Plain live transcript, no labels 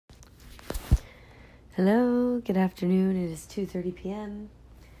Hello, good afternoon. It is 2:30 p.m.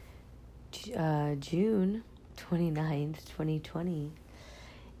 June 29th, 2020.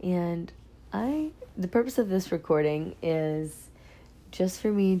 And the purpose of this recording is just for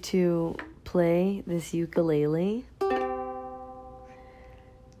me to play this ukulele.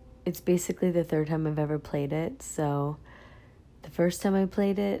 It's basically the third time I've ever played it. So the first time I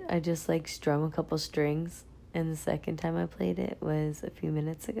played it, I just strum a couple strings. And the second time I played it was a few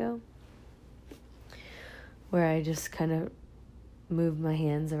minutes ago, where I just kind of moved my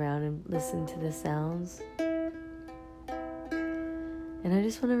hands around and listened to the sounds. And I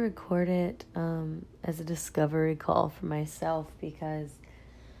just want to record it as a discovery call for myself, because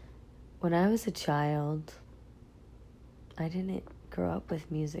when I was a child, I didn't grow up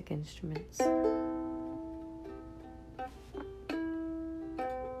with music instruments.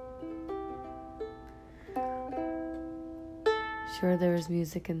 Sure, there was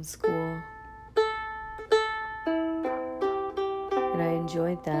music in school, and I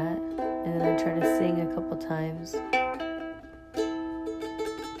enjoyed that, and then I tried to sing a couple times.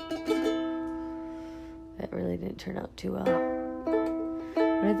 That really didn't turn out too well.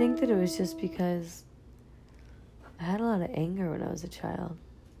 But I think that it was just because I had a lot of anger when I was a child.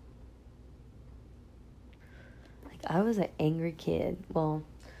 I was an angry kid. Well,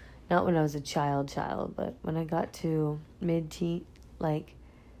 not when I was a child, but when I got to mid-teen,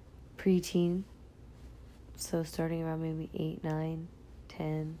 preteen, so starting around maybe 8, 9,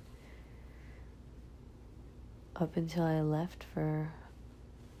 10, up until I left for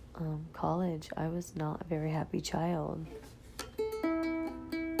college, I was not a very happy child.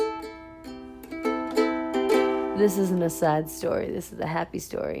 This isn't a sad story, this is a happy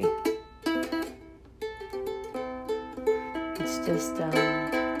story. It's just,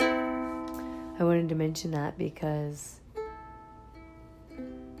 I wanted to mention that because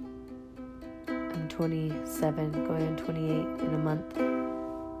I'm 27, going on 28 in a month.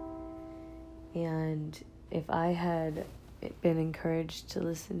 And if I had been encouraged to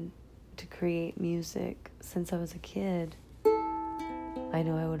listen to create music since I was a kid, I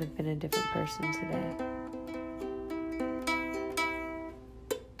know I would have been a different person today.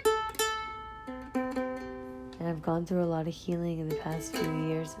 And I've gone through a lot of healing in the past few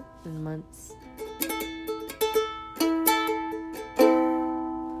years and months.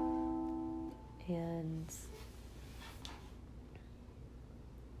 And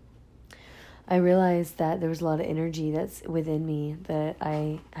I realized that there was a lot of energy that's within me that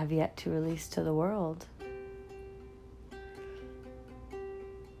I have yet to release to the world.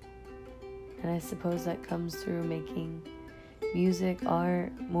 And I suppose that comes through making music,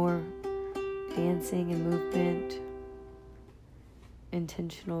 art, more dancing and movement,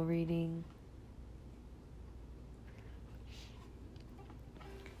 intentional reading.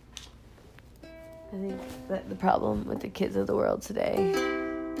 I think that the problem with the kids of the world today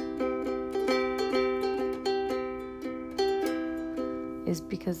is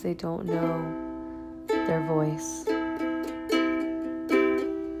because they don't know their voice.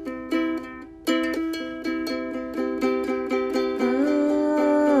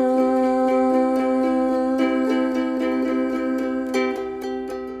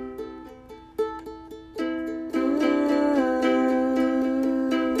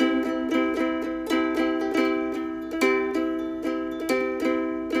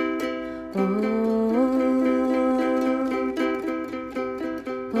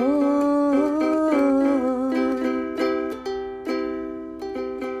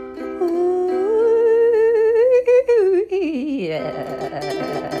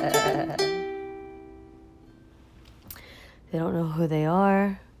 They don't know who they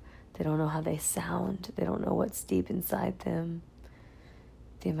are. They don't know how they sound. They don't know what's deep inside them.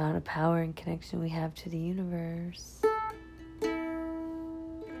 The amount of power and connection we have to the universe.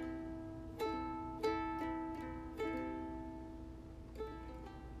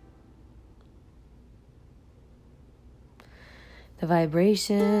 The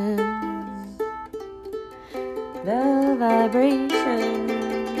vibrations. The vibrations.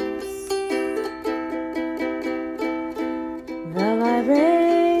 The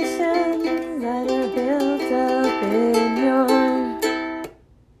vibrations that are built up in your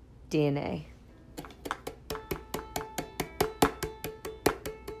DNA.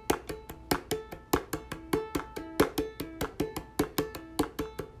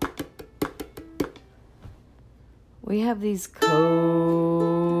 We have these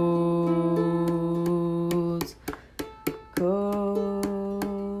codes.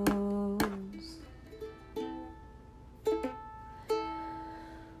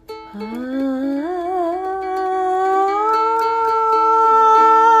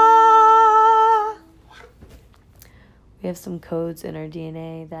 have some codes in our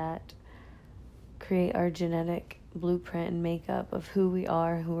DNA that create our genetic blueprint and makeup of who we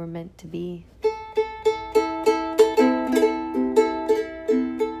are, who we're meant to be.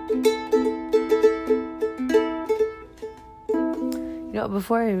 You know,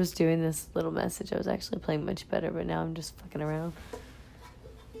 before I was doing this little message, I was actually playing much better, but now I'm just fucking around.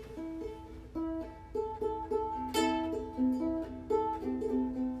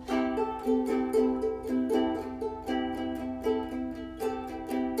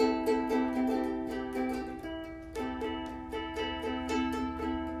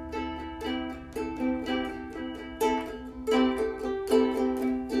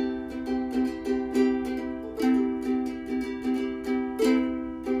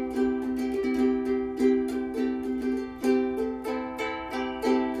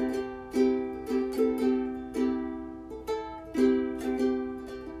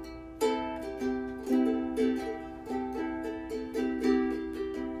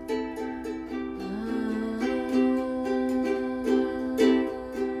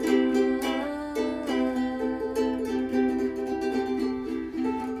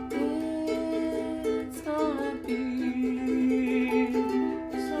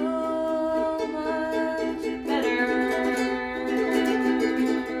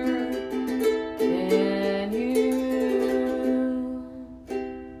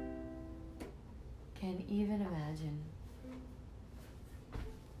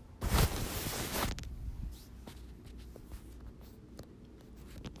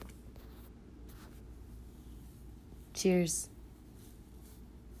 Cheers.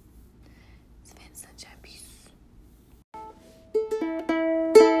 It's been such a peace.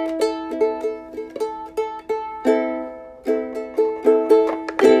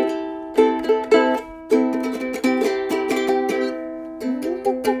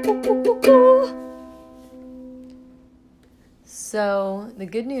 So, the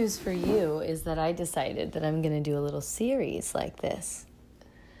good news for you is that I decided that I'm going to do a little series like this.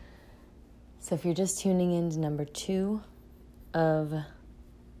 So if you're just tuning in to number 2 of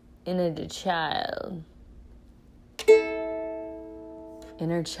Inner Child,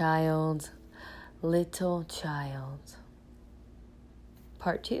 Little Child,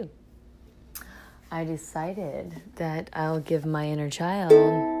 part 2, I decided that I'll give my inner child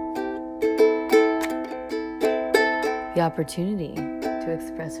the opportunity to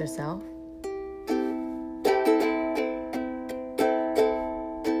express herself.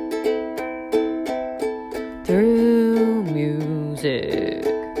 Through music,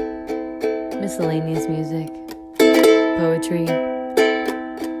 miscellaneous music, poetry,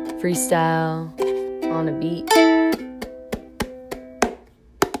 freestyle, on a beat.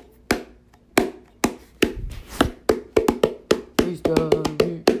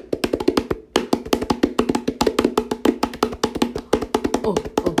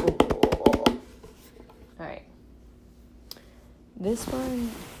 Alright. This one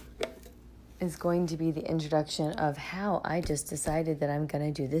is going to be the introduction of how I just decided that I'm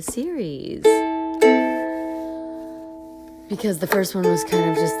going to do this series. Because the first one was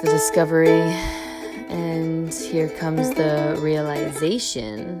kind of just the discovery, and here comes the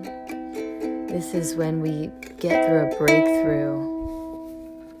realization. This is when we get through a breakthrough.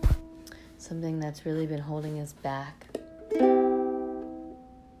 Something that's really been holding us back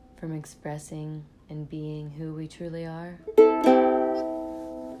from expressing and being who we truly are.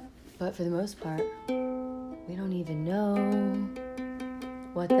 But for the most part, we don't even know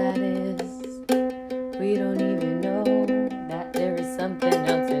what that is. We don't even know that there is something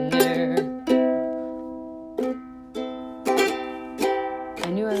else in there. I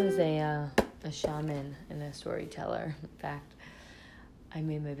knew I was a shaman and a storyteller. In fact, I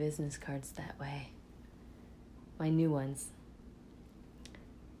made my business cards that way. My new ones.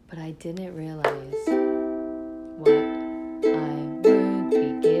 But I didn't realize what I would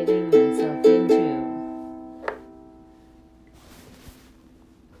be getting myself into.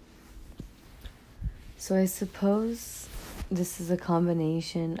 So I suppose this is a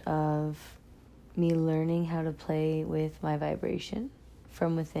combination of me learning how to play with my vibration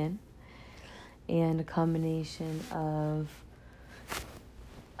from within, and a combination of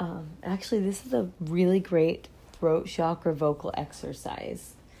actually this is a really great throat chakra vocal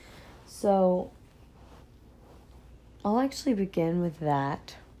exercise. So I'll actually begin with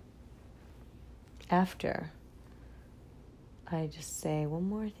that after I just say one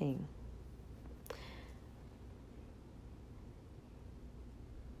more thing.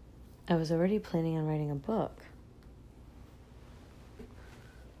 I was already planning on writing a book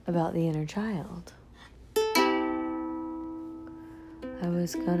about the inner child. I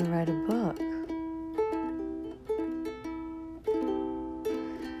was gonna write a book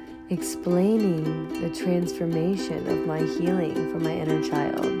explaining the transformation of my healing from my inner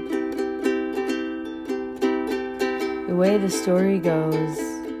child. The way the story goes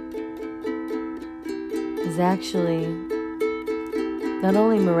is actually not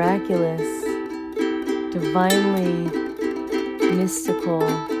only miraculous, divinely mystical,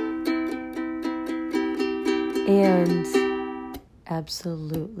 and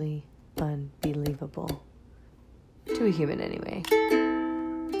absolutely unbelievable. To a human, anyway.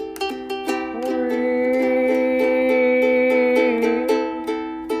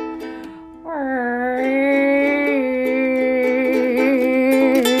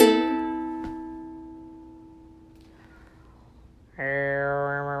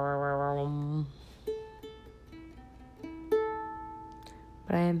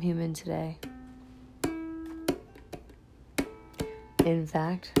 But I am human today. In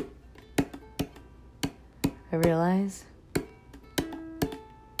fact, I realize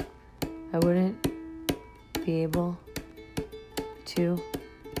I wouldn't be able to.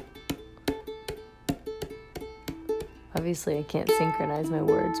 Obviously, I can't synchronize my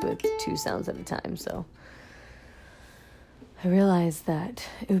words with 2 sounds at a time, so I realized that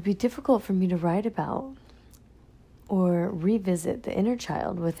it would be difficult for me to write about or revisit the inner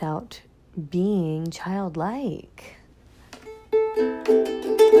child without being childlike.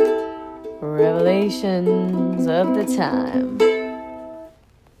 Revelations of the time.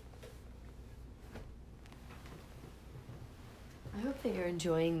 I hope that you're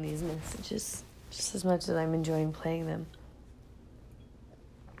enjoying these messages just as much as I'm enjoying playing them.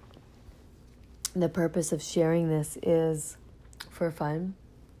 The purpose of sharing this is for fun.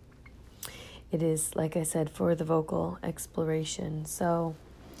 It is, like I said, for the vocal exploration. So,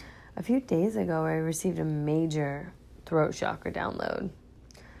 a few days ago, I received a major throat chakra download.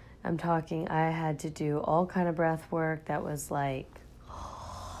 I'm talking, I had to do all kind of breath work that was like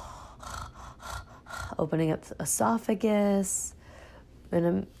opening up the esophagus,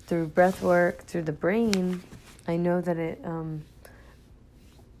 and through breath work, through the brain, I know that it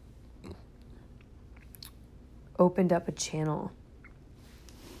opened up a channel.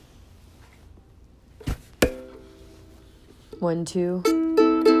 1, 2.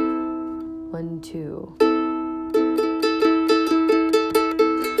 1, 2.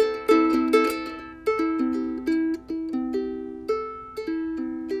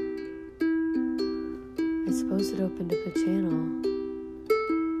 I suppose it opened up a channel.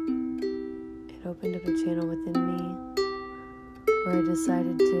 It opened up a channel within me where I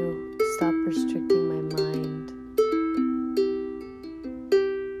decided to stop restricting my mind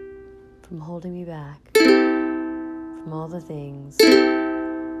from holding me back from all the things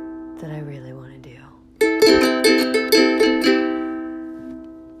that I really want to do.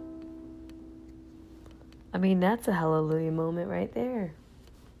 I mean, that's a hallelujah moment right there.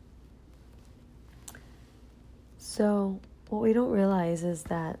 So, what we don't realize is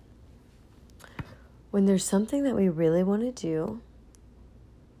that when there's something that we really want to do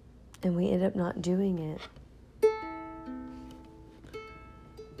and we end up not doing it,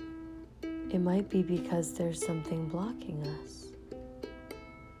 it might be because there's something blocking us.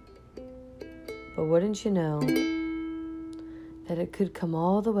 But wouldn't you know that it could come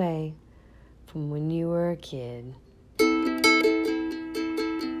all the way from when you were a kid? Oh,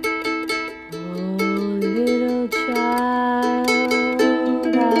 little child,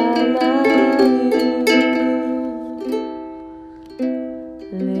 I love you.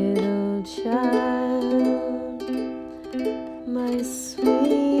 Little child, my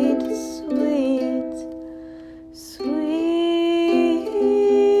sweet, sweet, sweet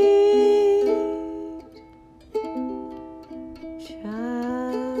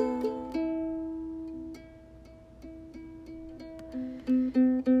child.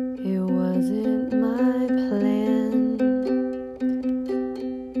 It wasn't my plan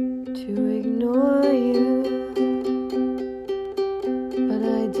to ignore you, but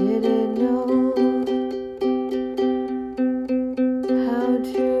I didn't know how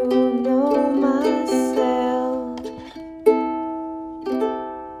to know myself.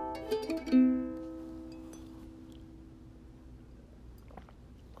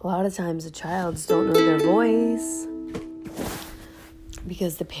 A lot of times the childs don't know their voice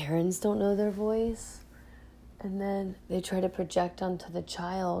because the parents don't know their voice, and then they try to project onto the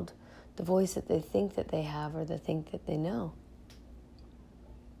child the voice that they think that they have or they think that they know.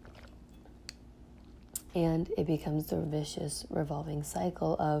 And it becomes the vicious revolving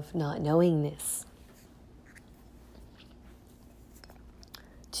cycle of not knowingness.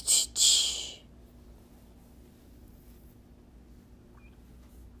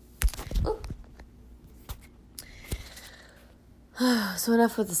 So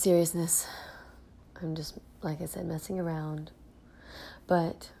enough with the seriousness. I'm just, like I said, messing around.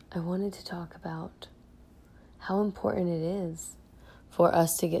 But I wanted to talk about how important it is for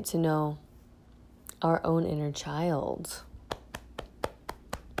us to get to know our own inner child.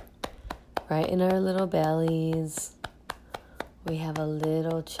 Right in our little bellies, we have a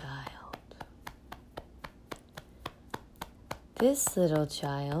little child. This little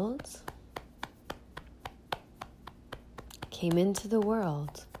child came into the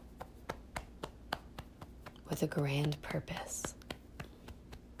world with a grand purpose.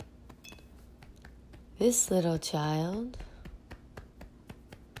 This little child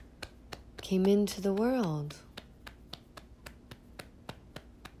came into the world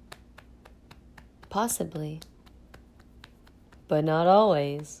possibly, but not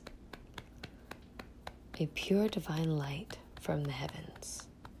always, a pure divine light from the heavens.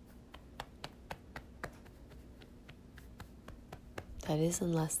 That is,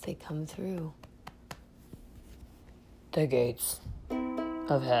 unless they come through the gates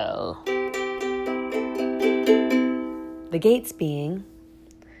of hell. The gates being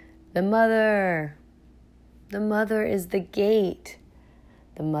the mother. The mother is the gate.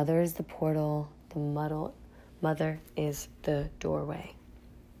 The mother is the portal. The mother is the doorway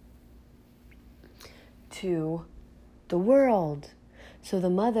to the world. So the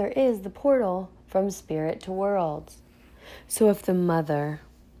mother is the portal from spirit to world. So if the mother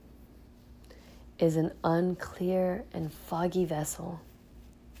is an unclear and foggy vessel,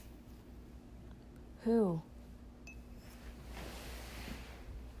 who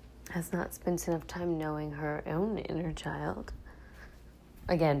has not spent enough time knowing her own inner child,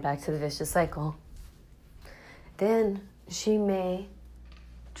 again, back to the vicious cycle, then she may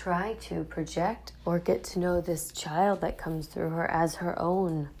try to project or get to know this child that comes through her as her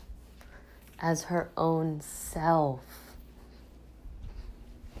own self.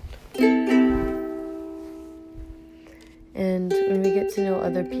 And when we get to know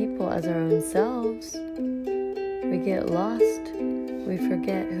other people as our own selves, we get lost. We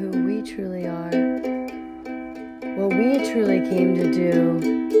forget who we truly are, what we truly came to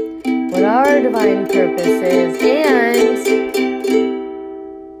do, what our divine purpose is, and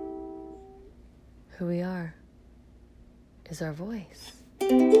who we are is our voice.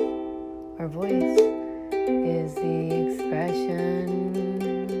 Our voice is the expression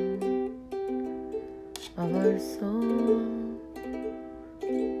of our soul.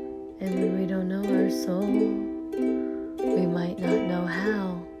 And when we don't know our soul, we might not know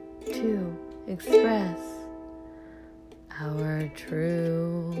how to express our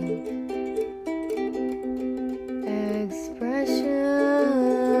true expression.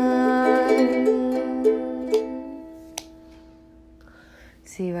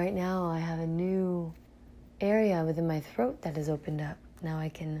 See, right now I have a new area within my throat that has opened up. Now I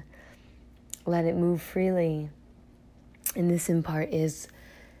can let it move freely. And this in part is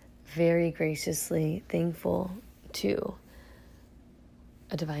very graciously thankful to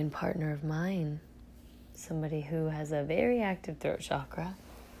a divine partner of mine, somebody who has a very active throat chakra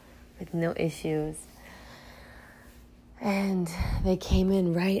with no issues. And they came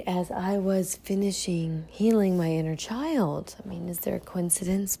in right as I was finishing healing my inner child. I mean, is there a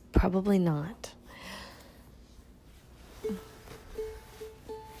coincidence? Probably not.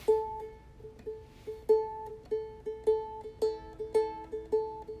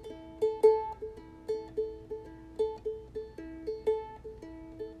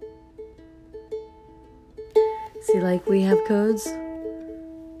 See, like we have codes,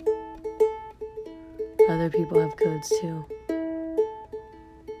 other people have codes too.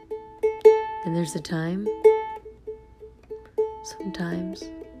 And there's a time, sometimes,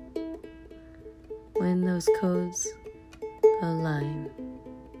 when those codes align.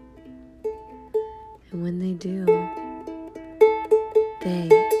 And when they do, they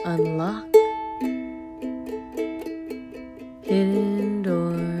unlock hidden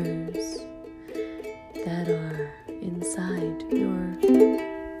doors that are inside your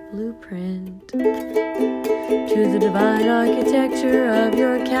blueprint to the divine architecture of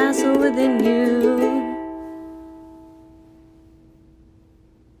your castle within you.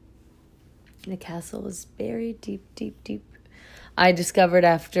 The castle is buried deep, deep, deep. I discovered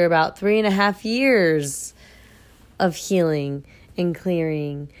after about 3.5 years of healing and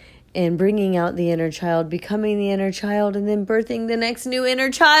clearing and bringing out the inner child, becoming the inner child, and then birthing the next new inner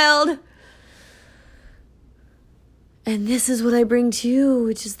child. And this is what I bring to you,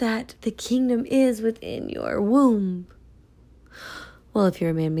 which is that the kingdom is within your womb. Well, if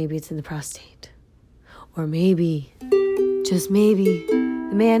you're a man, maybe it's in the prostate. Or maybe, just maybe,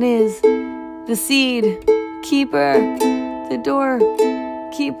 the man is the seed keeper, the door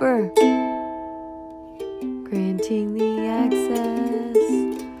keeper, granting the access.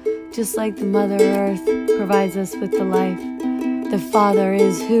 Just like the Mother Earth provides us with the life, the Father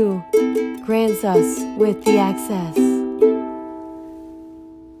is who grants us with the access.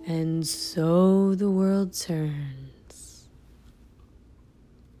 And so the world turns.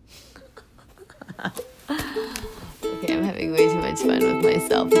 Okay, I'm having way too much fun with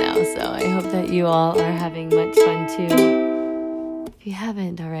myself now, so I hope that you all are having much fun too. If you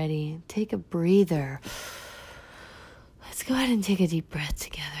haven't already, take a breather. Let's go ahead and take a deep breath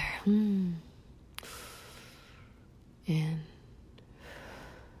together. In and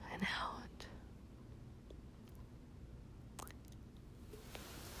out.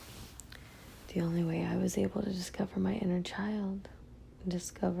 The only way I was able to discover my inner child and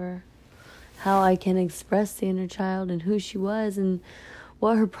discover how I can express the inner child and who she was and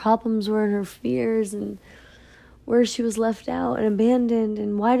what her problems were and her fears and where she was left out and abandoned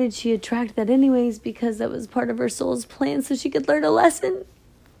and why did she attract that anyways, because that was part of her soul's plan so she could learn a lesson.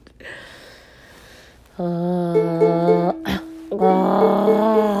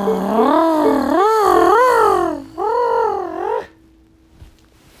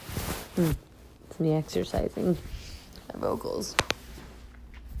 It's me exercising my vocals.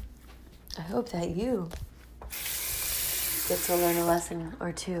 I hope that you get to learn a lesson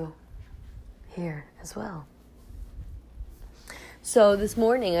or two here as well. So this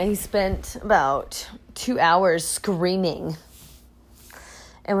morning I spent about 2 hours screaming.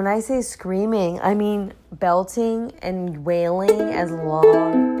 And when I say screaming, I mean belting and wailing as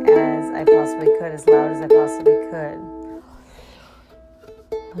long as I possibly could, as loud as I possibly could.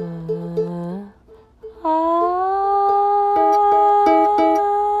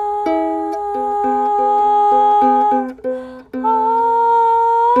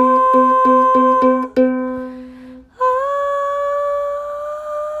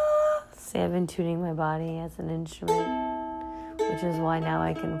 See, I've been tuning my body as an instrument, which is why now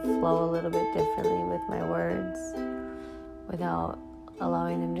I can flow a little bit differently with my words without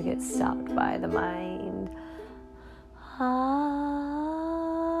allowing them to get stopped by the mind.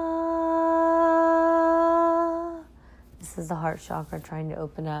 This is the heart chakra trying to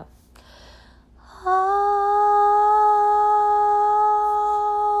open up.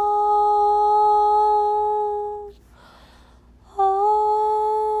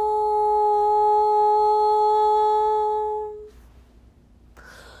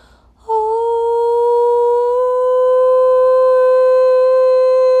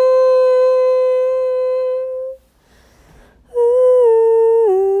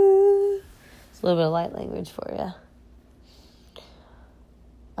 A little bit of light language for you.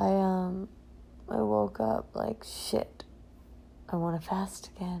 I woke up like shit. I want to fast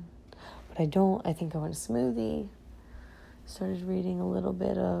again, but I don't. I think I want a smoothie. Started reading a little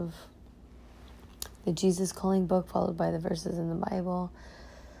bit of the Jesus Calling book, followed by the verses in the Bible,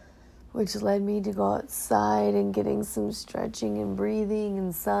 which led me to go outside and getting some stretching and breathing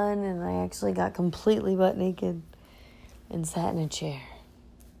and sun. And I actually got completely butt naked and sat in a chair.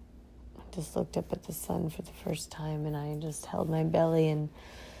 Just looked up at the sun for the first time, and I just held my belly and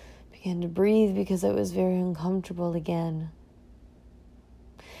began to breathe because I was very uncomfortable again.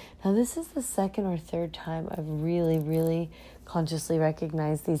 Now, this is the second or third time I've really, really consciously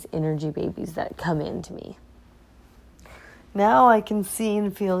recognized these energy babies that come into me. Now I can see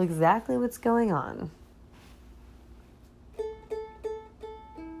and feel exactly what's going on.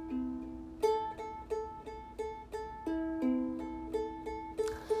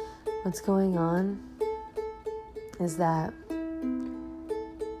 What's going on is that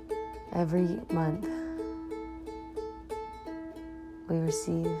every month we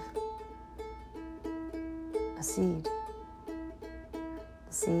receive a seed.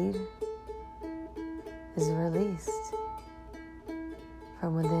 The seed is released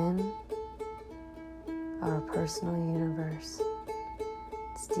from within our personal universe.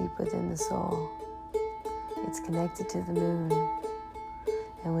 It's deep within the soul. It's connected to the moon.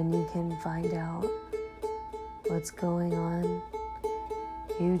 And when you can find out what's going on,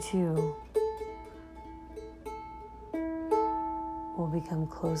 you too will become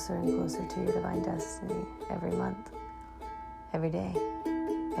closer and closer to your divine destiny every month, every day,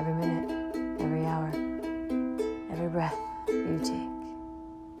 every minute, every hour, every breath you take.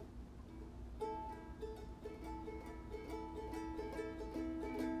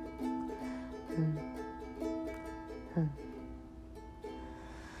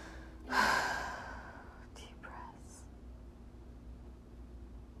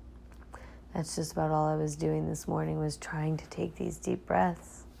 That's just about all I was doing this morning, was trying to take these deep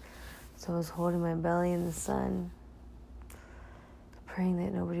breaths. So I was holding my belly in the sun, praying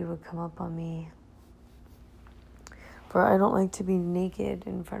that nobody would come up on me. For I don't like to be naked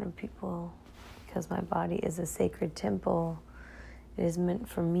in front of people because my body is a sacred temple. It is meant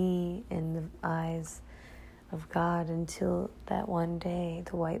for me in the eyes of God until that one day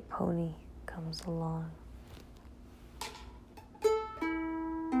the white pony comes along.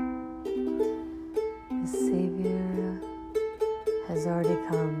 The Savior has already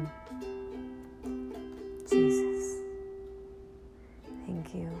come. Jesus,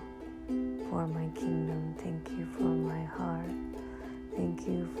 thank you for my kingdom. Thank you for my heart. Thank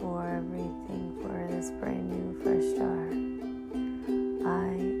you for everything, for this brand new fresh start.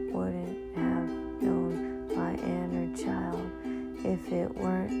 I wouldn't have known my inner child if it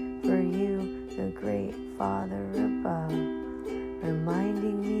weren't for you, the great Father above,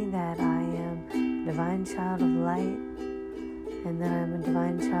 reminding me that I am a divine child of light, and that I'm a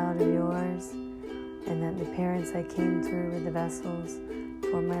divine child of yours, and that the parents I came through were the vessels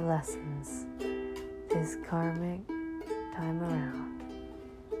for my lessons this karmic time around.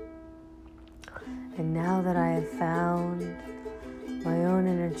 And now that I have found my own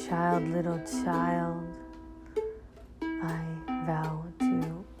inner child, little child, I vow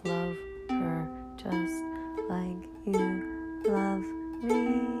to love her just like you love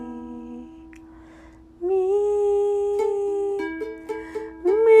me.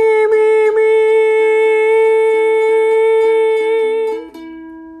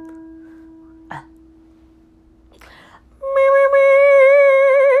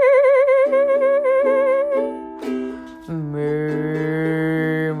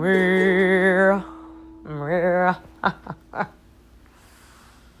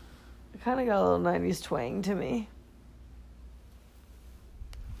 Kind of got a little 90s twang to me,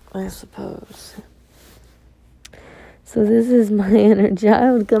 I suppose. So this is my inner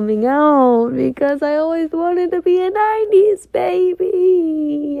child coming out because I always wanted to be a 90s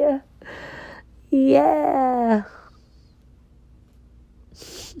baby. Yeah.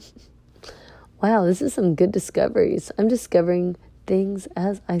 Wow, this is some good discoveries. I'm discovering things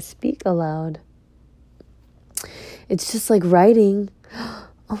as I speak aloud. It's just like writing. Oh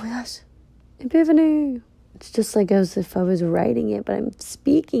my gosh. Epiphany. It's just like as if I was writing it, but I'm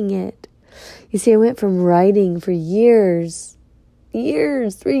speaking it. You see, I went from writing for 3 years,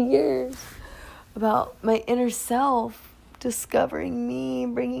 about my inner self, discovering me,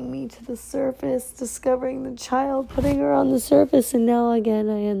 bringing me to the surface, discovering the child, putting her on the surface, and now again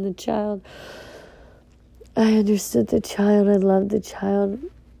I am the child. I understood the child. I loved the child.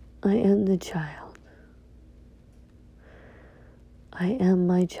 I am the child. I am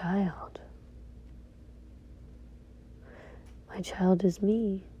my child. My child is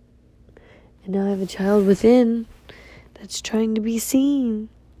me. And now I have a child within that's trying to be seen.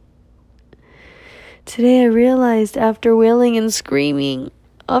 Today I realized, after wailing and screaming,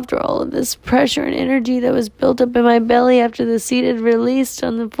 after all of this pressure and energy that was built up in my belly after the seed had released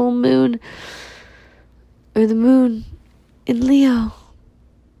on the full moon, or the moon in Leo.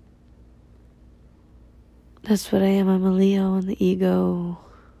 That's what I am. I'm a Leo in the ego.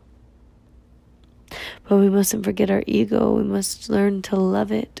 But we mustn't forget our ego. We must learn to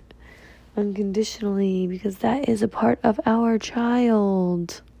love it unconditionally, because that is a part of our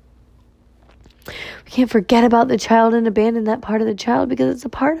child. We can't forget about the child and abandon that part of the child, because it's a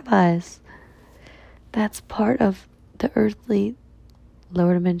part of us. That's part of the earthly,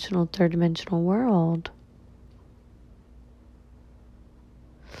 lower dimensional, third dimensional world.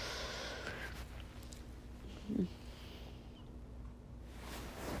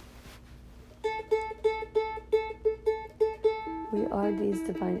 We are these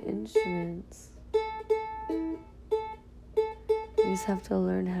divine instruments. We just have to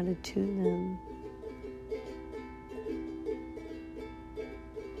learn how to tune them.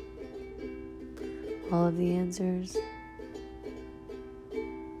 All of the answers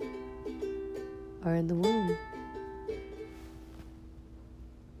are in the womb.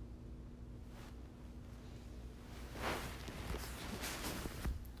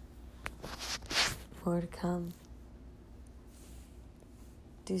 More to come.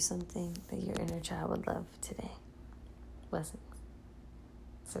 Do something that your inner child would love today. Blessings.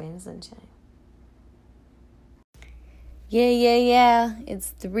 Savannah Sunshine. Yeah.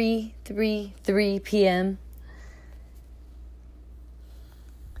 It's 3:33 p.m.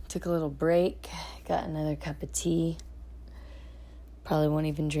 Took a little break. Got another cup of tea. Probably won't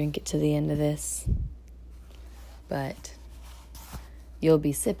even drink it to the end of this. But you'll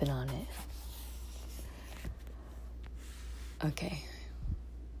be sipping on it. Okay.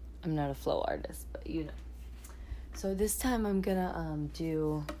 I'm not a flow artist, but you know. So this time I'm gonna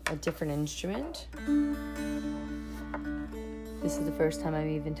do a different instrument. This is the first time I'm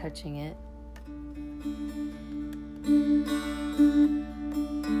even touching it.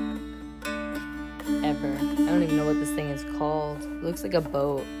 Ever. I don't even know what this thing is called. It looks like a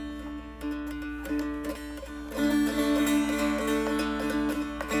boat.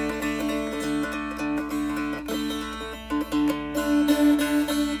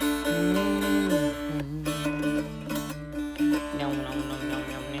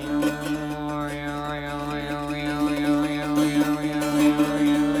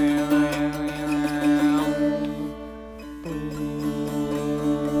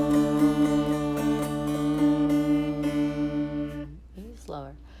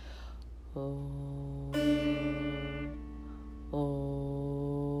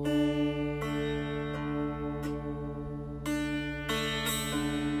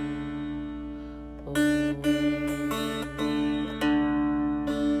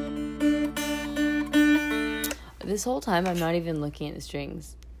 This whole time I'm not even looking at the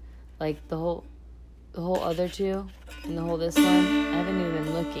strings. Like the whole other two and this one, I haven't even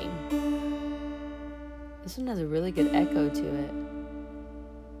been looking. This one has a really good echo to it.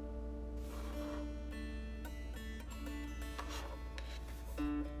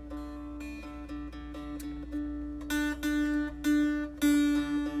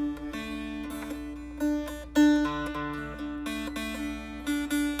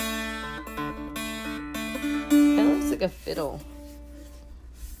 A fiddle.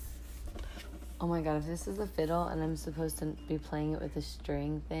 Oh my god, if this is a fiddle and I'm supposed to be playing it with a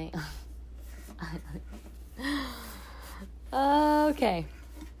string thing. Okay.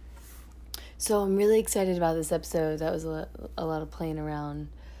 So I'm really excited about this episode. That was a lot of playing around.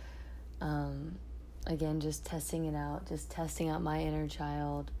 Again, just testing it out, just testing out my inner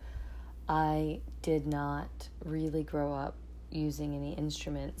child. I did not really grow up using any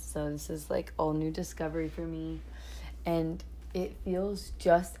instruments, so this is like all new discovery for me. And it feels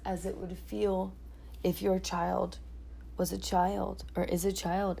just as it would feel if your child was a child or is a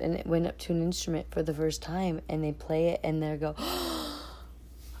child and it went up to an instrument for the first time and they play it and they go, oh,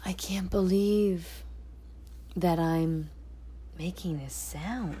 I can't believe that I'm making this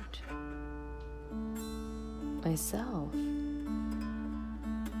sound myself.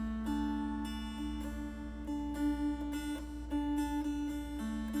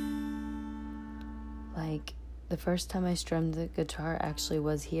 Like, the first time I strummed the guitar actually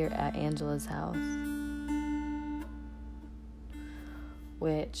was here at Angela's house.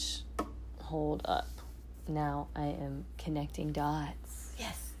 Which, hold up. Now I am connecting dots.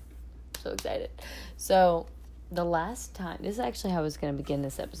 Yes! So excited. So, the last time, this is actually how I was going to begin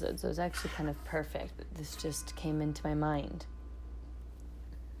this episode, so it's actually kind of perfect. This just came into my mind.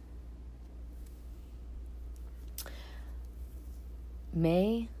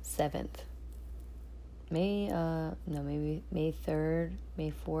 May 7th. May 3rd,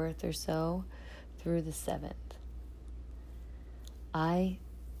 May 4th or so, through the 7th. I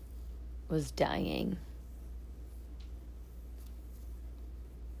was dying.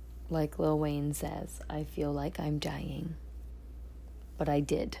 Like Lil Wayne says, I feel like I'm dying. But I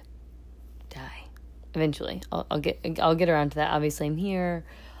did die. Eventually. I'll get around to that. Obviously I'm here,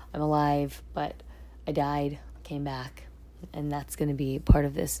 I'm alive, but I died, came back. And that's going to be part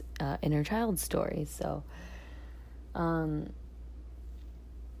of this inner child story. So, I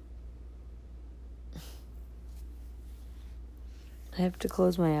have to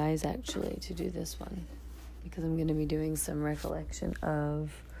close my eyes, actually, to do this one. Because I'm going to be doing some recollection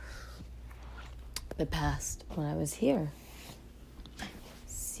of the past when I was here. Let's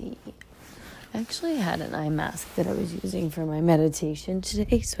see. I actually had an eye mask that I was using for my meditation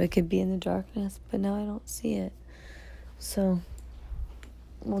today, so I could be in the darkness. But now I don't see it. So,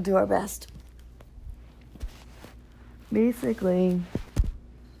 we'll do our best. Basically,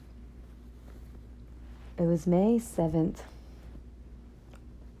 it was May 7th,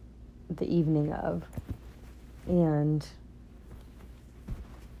 the evening of, and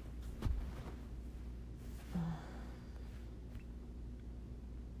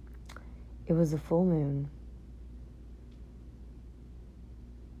it was a full moon.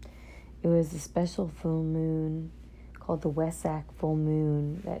 It was a special full moon called the Wesak full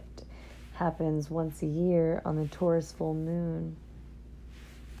moon that happens once a year on the Taurus full moon.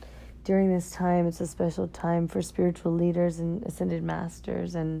 During this time, it's a special time for spiritual leaders and ascended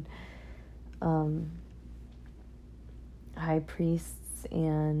masters and high priests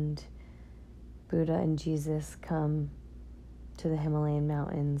and Buddha and Jesus come to the Himalayan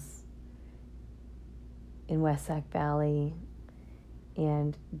mountains in Wesak Valley,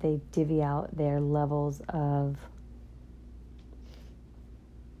 and they divvy out their levels of,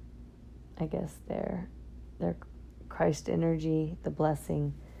 I guess, their Christ energy, the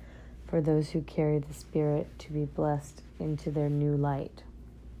blessing for those who carry the Spirit to be blessed into their new light.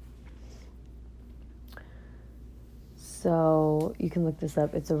 So you can look this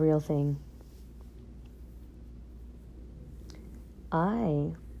up. It's a real thing.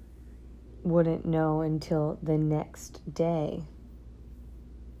 I wouldn't know until the next day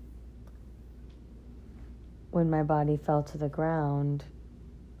when my body fell to the ground.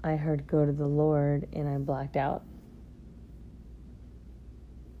 I heard "go to the Lord" and I blacked out.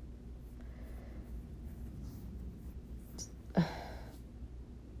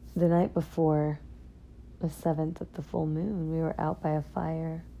 The night before the 7th of the full moon, we were out by a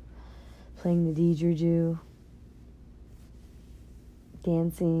fire playing the didgeridoo,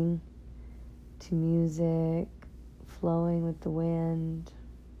 dancing to music, flowing with the wind.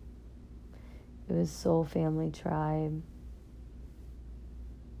 It was Soul Family Tribe.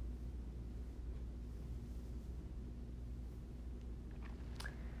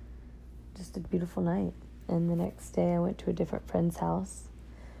 Just a beautiful night. And the next day I went to a different friend's house.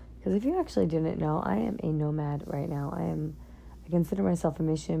 Because if you actually didn't know, I am a nomad right now. I consider myself a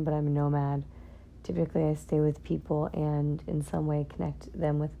mission, but I'm a nomad. Typically I stay with people and in some way connect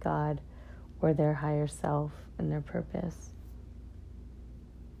them with God or their higher self and their purpose.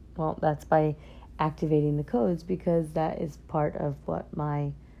 Well, that's by activating the codes, because that is part of what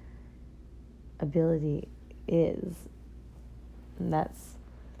my ability is. And that's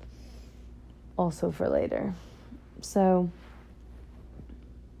also for later. So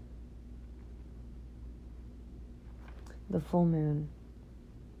the full moon,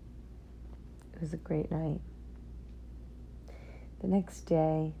 it was a great night. The next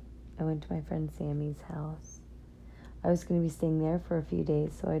day, I went to my friend Sammy's house. I was going to be staying there for a few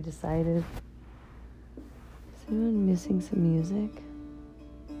days, so I decided, is anyone missing some music?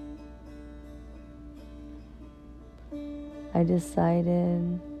 I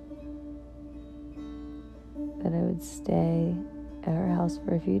decided that I would stay at her house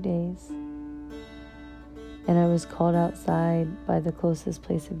for a few days. And I was called outside by the closest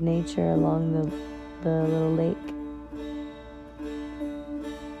place of nature along the little lake.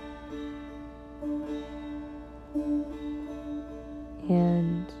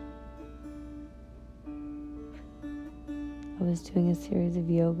 And I was doing a series of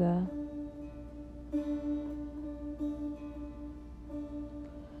yoga.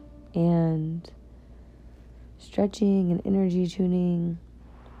 And stretching and energy tuning,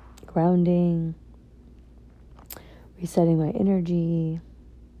 grounding, resetting my energy,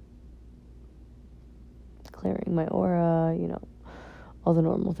 clearing my aura, all the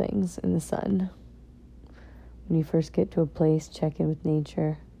normal things in the sun. When you first get to a place, check in with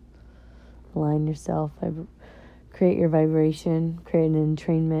nature, align yourself, create your vibration, create an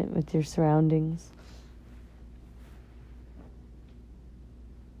entrainment with your surroundings.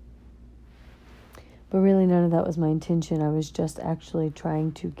 But really none of that was my intention. I was just actually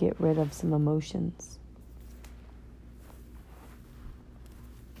trying to get rid of some emotions.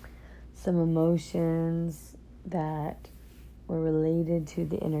 Some emotions that were related to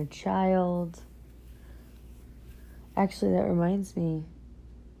the inner child. Actually, that reminds me,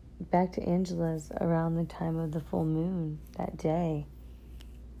 back to Angela's, around the time of the full moon, that day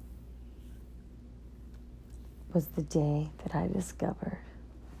was the day that I discovered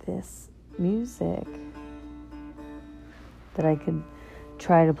this music, that I could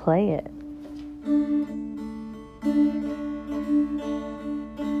try to play it.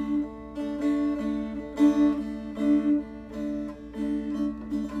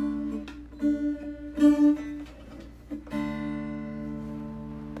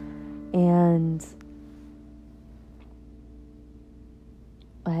 And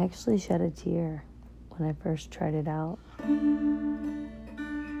I actually shed a tear when I first tried it out.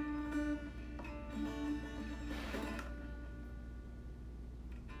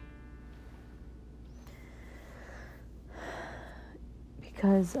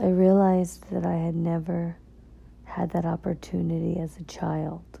 Because I realized that I had never had that opportunity as a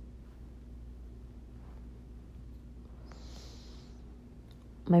child.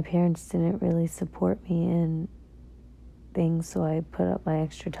 My parents didn't really support me in things, so I put up my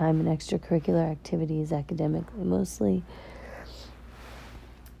extra time in extracurricular activities, academically mostly.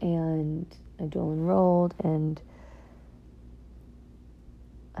 And I dual enrolled, and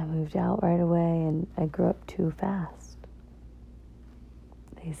I moved out right away, and I grew up too fast,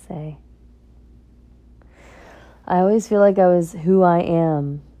 they say. I always feel like I was who I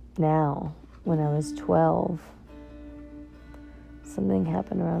am now when I was 12. Something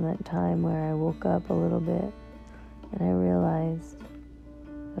happened around that time where I woke up a little bit and I realized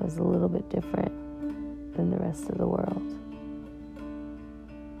I was a little bit different than the rest of the world.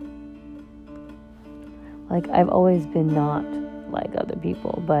 Like, I've always been not like other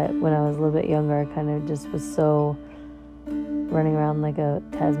people, but when I was a little bit younger, I kind of just was so running around like a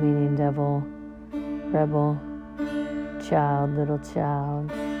Tasmanian devil, rebel child, little child.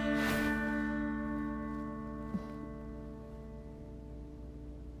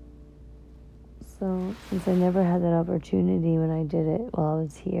 So, since I never had that opportunity when I did it while I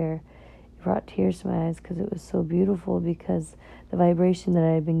was here, it brought tears to my eyes because it was so beautiful, because the vibration that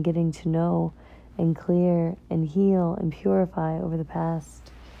I had been getting to know and clear and heal and purify over the past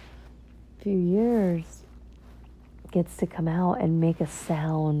few years gets to come out and make a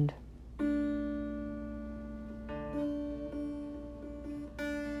sound.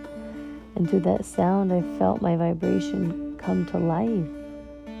 And through that sound, I felt my vibration come to life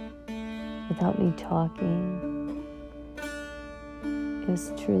without me talking. It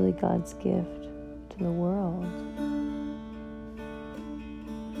was truly God's gift to the world,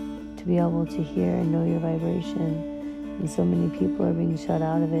 to be able to hear and know your vibration. And so many people are being shut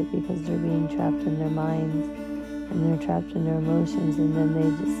out of it because they're being trapped in their minds, and they're trapped in their emotions, and then they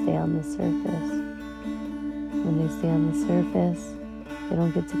just stay on the surface. When they stay on the surface, they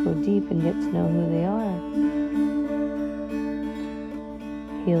don't get to go deep and get to know who they are.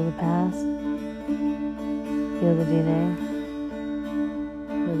 Heal the past, heal the DNA,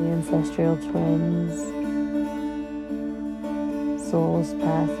 heal the ancestral twins, souls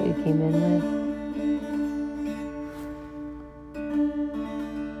past that you came in with.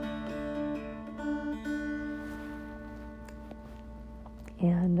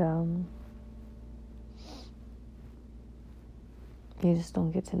 And you just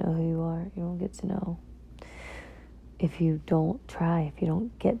don't get to know who you are. You don't get to know if you don't try, if you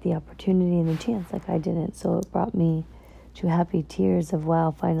don't get the opportunity and the chance like I didn't. So it brought me to happy tears of, wow,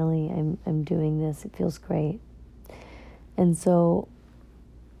 finally I'm doing this. It feels great. And so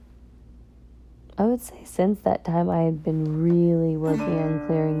I would say since that time I had been really working on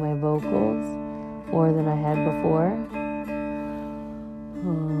clearing my vocals more than I had before.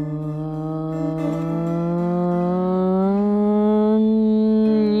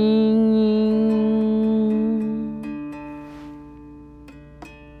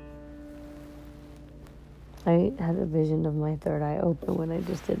 I had a vision of my third eye open when I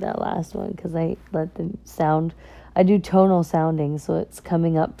just did that last one, because I let the sound, I do tonal sounding, so it's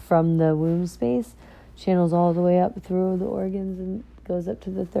coming up from the womb space, channels all the way up through the organs and goes up to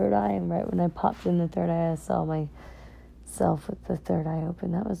the third eye. And right when I popped in the third eye, I saw myself with the third eye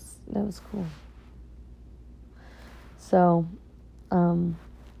open. That was cool. So I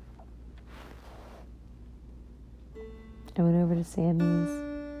went over to Sammy's.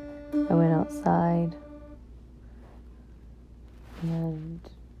 I went outside. And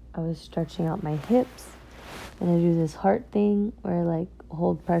I was stretching out my hips, and I do this heart thing where I like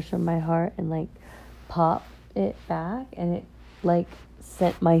hold pressure on my heart and like pop it back, and it like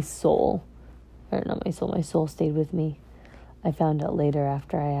sent my soul, or not my soul stayed with me. I found out later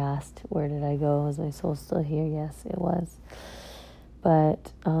after I asked, where did I go? Was my soul still here? Yes, it was.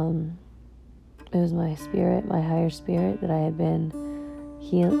 But it was my spirit, my higher spirit, that I had been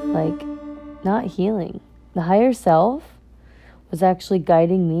not healing. The higher self was actually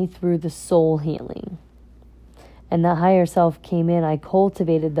guiding me through the soul healing. And the higher self came in. I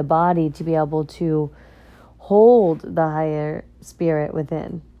cultivated the body to be able to hold the higher spirit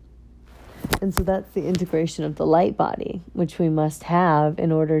within. And so that's the integration of the light body, which we must have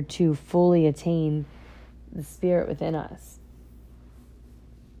in order to fully attain the spirit within us.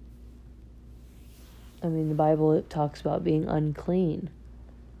 I mean, the Bible, it talks about being unclean.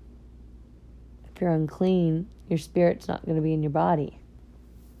 If you're unclean, your spirit's not going to be in your body.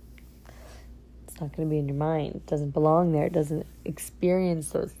 It's not going to be in your mind. It doesn't belong there. It doesn't experience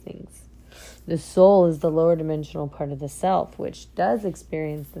those things. The soul is the lower dimensional part of the self, which does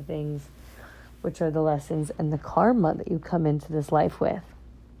experience the things which are the lessons and the karma that you come into this life with.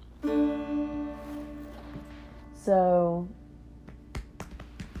 So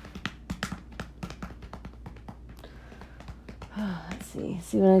let's see.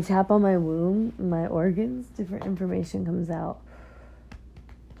 See, when I tap on my womb, my organs, different information comes out.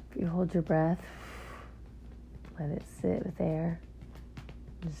 If you hold your breath, let it sit with air,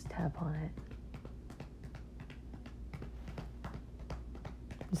 just tap on it.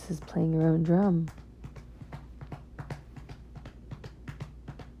 This is playing your own drum.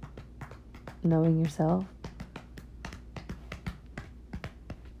 Knowing yourself.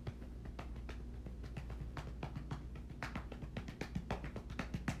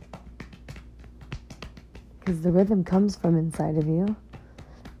 Because the rhythm comes from inside of you.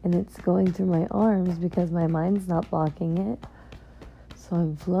 and it's going through my arms because my mind's not blocking it. So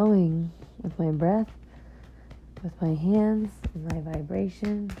I'm flowing with my breath, with my hands, my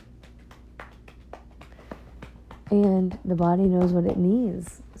vibration. And the body knows what it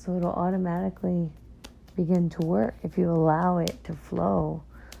needs. So it'll automatically begin to work if you allow it to flow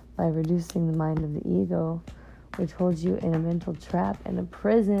by reducing the mind of the ego, which holds you in a mental trap and a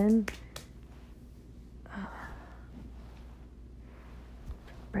prison.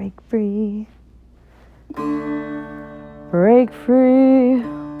 Break free. Break free.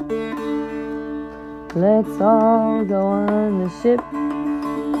 Let's all go on the ship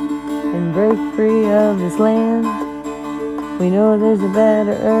and break free of this land. We know there's a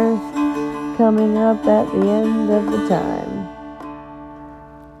better earth coming up at the end of the time.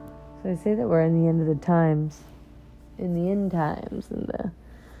 So I say that we're in the end of the times, in the end times, and the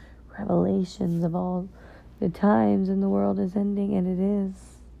revelations of all the times, and the world is ending, and it is.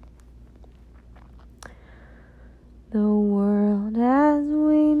 The world as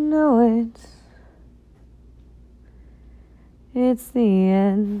we know it, it's the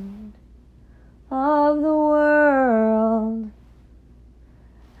end of the world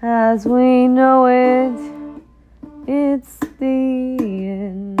as we know it, it's the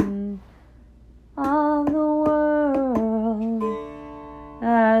end of the world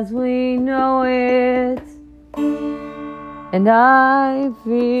as we know it, and I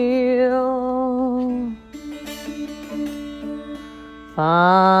feel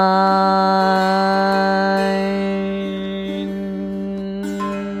fine.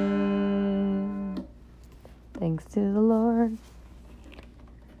 Thanks to the Lord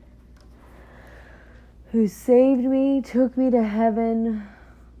who saved me, took me to heaven,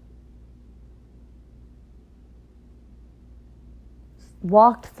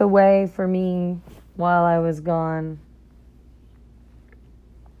 walked the way for me while I was gone,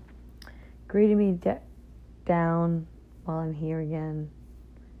 greeted me down while I'm here again,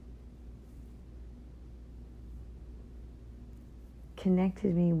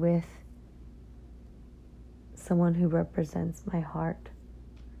 connected me with someone who represents my heart,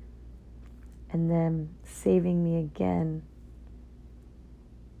 and then saving me again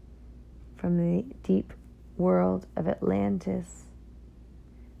from the deep world of Atlantis,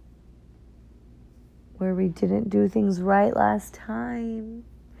 where we didn't do things right last time,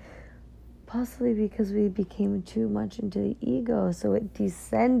 possibly because we became too much into the ego, so it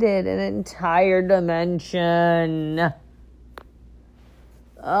descended an entire dimension.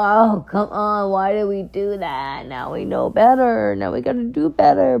 Oh, come on, why did we do that? Now we know better. Now we gotta do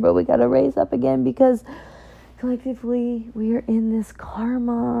better, but we gotta raise up again because collectively we are in this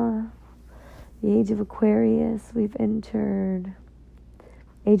karma. The age of Aquarius we've entered.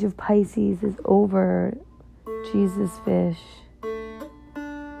 Age of Pisces is over. Jesus fish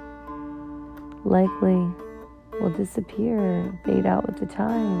likely will disappear, fade out with the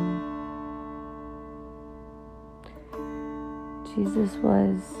time. Jesus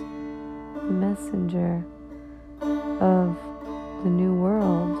was the messenger of the new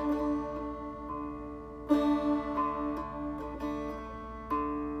world.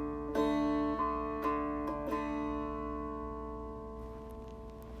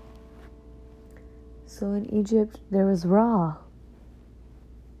 So in Egypt, there was Ra,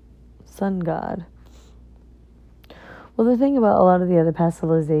 sun god. Well, the thing about a lot of the other past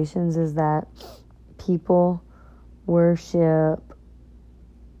civilizations is that people worship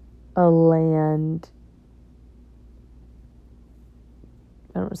a land,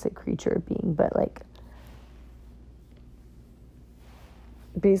 I don't want to say creature or being, but like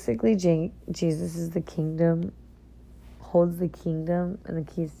basically Jesus is the kingdom, holds the kingdom and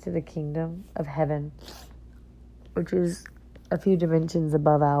the keys to the kingdom of heaven, which is a few dimensions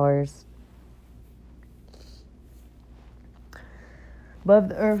above ours. Above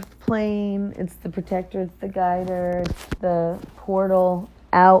the earth plane, it's the protector, it's the guider, it's the portal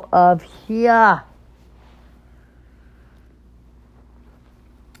out of here.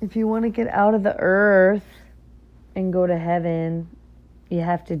 If you want to get out of the earth and go to heaven, you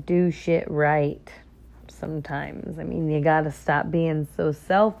have to do shit right sometimes. I mean, you gotta stop being so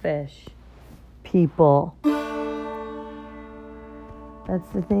selfish, people. That's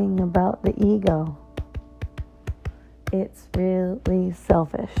the thing about the ego. It's really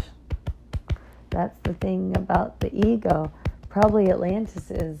selfish. That's the thing about the ego. Probably Atlanteans,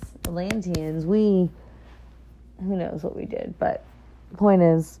 who knows what we did, but the point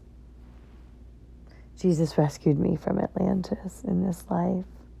is, Jesus rescued me from Atlantis in this life.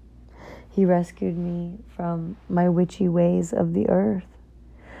 He rescued me from my witchy ways of the earth.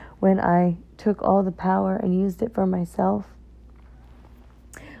 When I took all the power and used it for myself,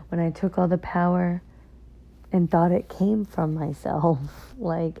 when I took all the power and thought it came from myself.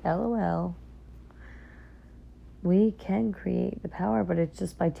 Like, LOL. We can create the power, but it's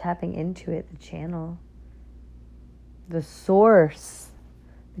just by tapping into it, the channel, the source,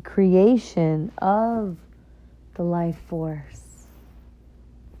 the creation of the life force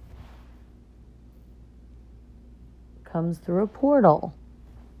comes through a portal.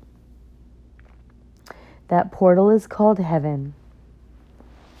 That portal is called heaven.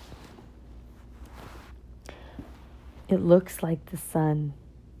 It looks like the sun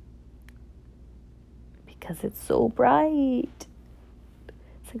because it's so bright.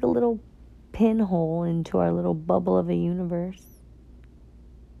 It's like a little pinhole into our little bubble of a universe.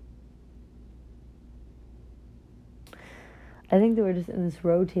 I think that we're just in this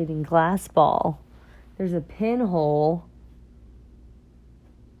rotating glass ball. There's a pinhole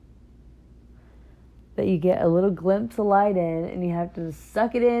that you get a little glimpse of light in, and you have to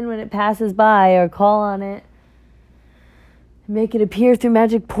suck it in when it passes by or call on it. Make it appear through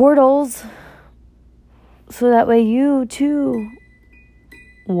magic portals. So that way you too.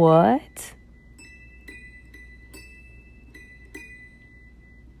 What?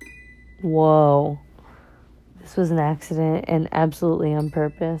 Whoa. This was an accident and absolutely on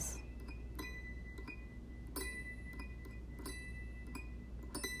purpose.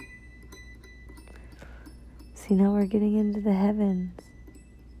 See, now we're getting into the heavens.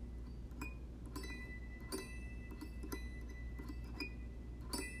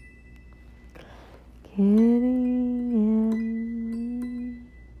 Getting in.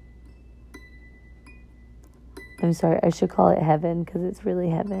 I'm sorry, I should call it heaven because it's really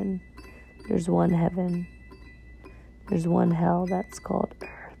heaven. There's one heaven. There's one hell. That's called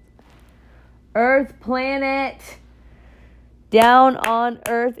Earth. Earth planet. Down on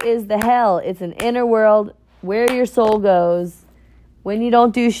Earth is the hell. It's an inner world where your soul goes. When you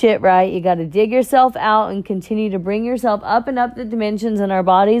don't do shit right, you got to dig yourself out and continue to bring yourself up and up the dimensions. And our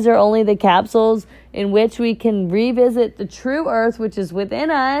bodies are only the capsules in which we can revisit the true Earth, which is within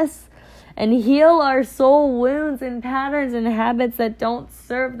us, and heal our soul wounds and patterns and habits that don't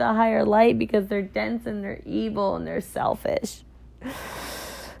serve the higher light because they're dense and they're evil and they're selfish.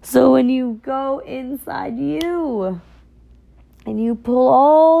 So when you go inside you and you pull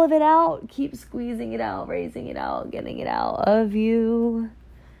all of it out, keep squeezing it out, raising it out, getting it out of you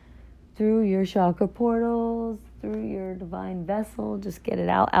through your chakra portals, through your divine vessel. Just get it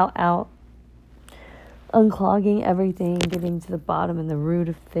out, out, out. Unclogging everything, getting to the bottom and the root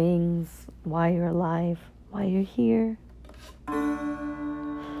of things, why you're alive, why you're here. But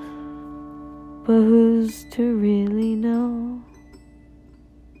who's to really know?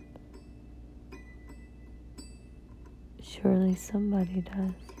 Surely somebody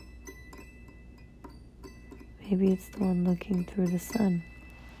does. Maybe it's the one looking through the sun.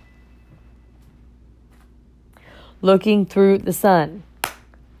 Looking through the sun.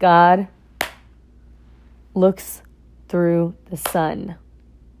 God looks through the sun.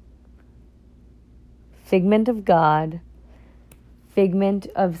 Figment of God, figment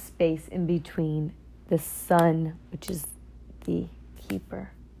of space in between. The sun, which is the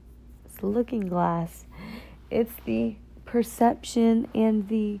keeper. It's the looking glass. It's the perception and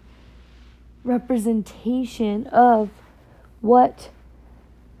the representation of what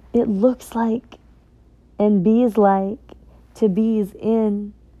it looks like and bees like to bees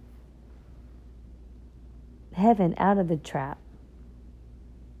in heaven, out of the trap.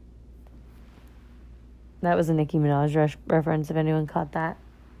 That was a Nicki Minaj reference, if anyone caught that.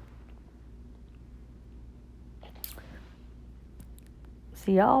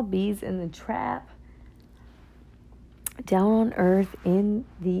 So y'all, bees in the trap. Down on Earth, in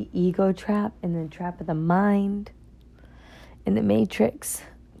the ego trap, in the trap of the mind, in the matrix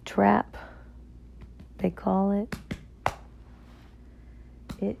trap, they call it.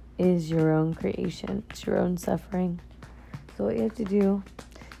 It is your own creation. It's your own suffering. So what you have to do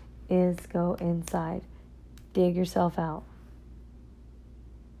is go inside. Dig yourself out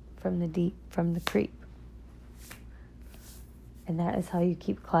from the deep, from the creep. And that is how you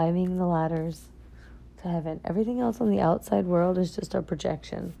keep climbing the ladders to heaven. Everything else on the outside world is just a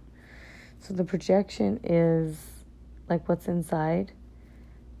projection. So the projection is like what's inside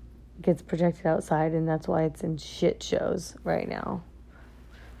gets projected outside, and that's why it's in shit shows right now.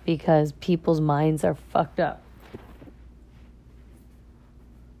 Because people's minds are fucked up.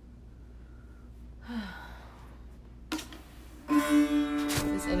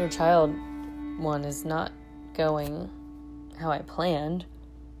 This inner child one is not going how I planned.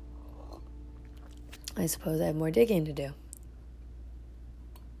 I suppose I have more digging to do.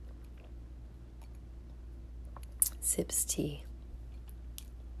 Sips tea.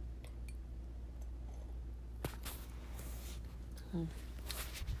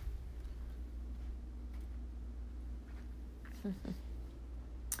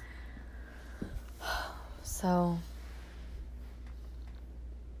 So,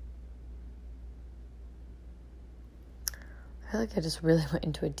 I feel like I just really went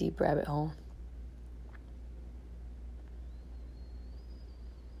into a deep rabbit hole.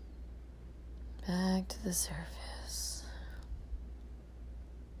 Back to the surface.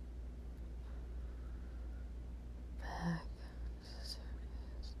 Back to the surface.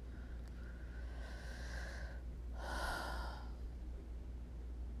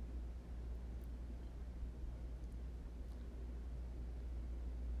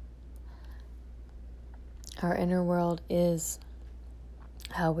 Our inner world is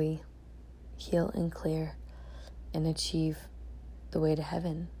how we heal and clear and achieve the way to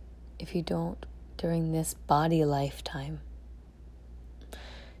heaven. If you don't during this body lifetime,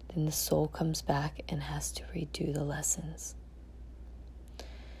 then the soul comes back and has to redo the lessons.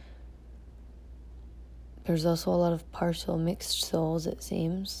 There's also a lot of partial mixed souls, it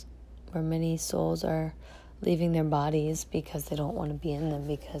seems, where many souls are leaving their bodies because they don't want to be in them,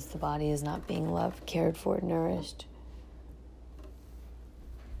 because the body is not being loved, cared for, nourished.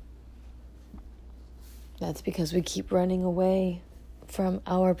 That's because we keep running away from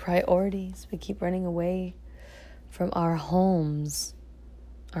our priorities. We keep running away from our homes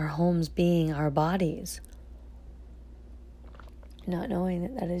being our bodies, not knowing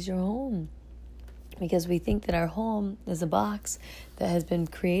that that is your home. Because we think that our home is a box that has been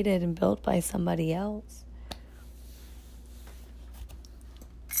created and built by somebody else.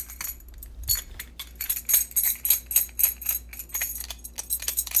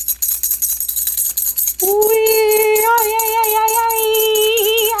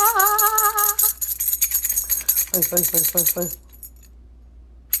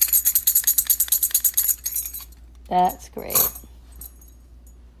 That's great.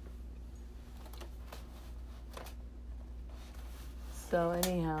 So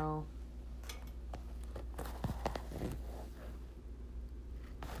anyhow,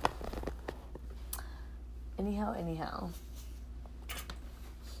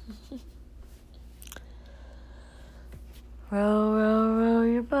 row, row, row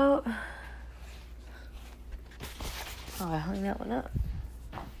your boat. Oh, I hung that one up.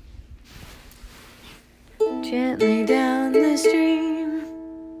 Gently down the stream,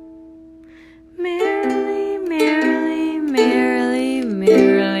 merrily, merrily, merrily,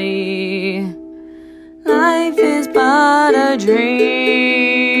 merrily. Life is but a dream.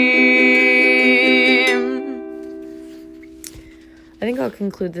 I think I'll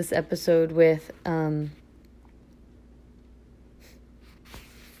conclude this episode with a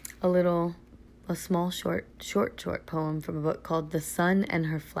small short poem from a book called The Sun and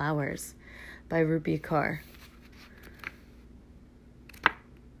Her Flowers by Rupi Kaur.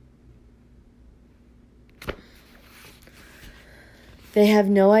 They have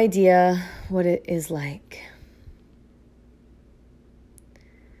no idea what it is like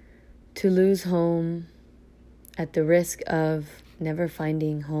to lose home at the risk of never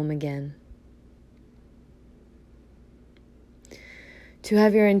finding home again. To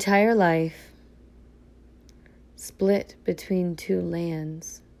have your entire life split between two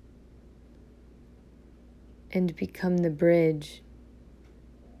lands and become the bridge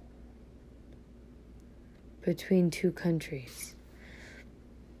between two countries.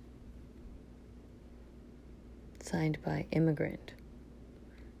 Signed by Immigrant.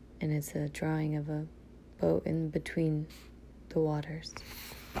 And it's a drawing of a boat in between the waters.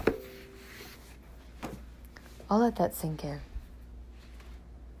 I'll let that sink in.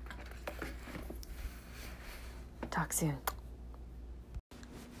 Talk soon.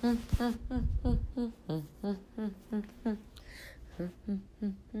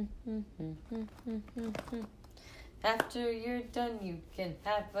 After you're done, you can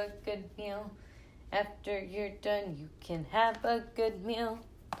have a good meal. After you're done, you can have a good meal.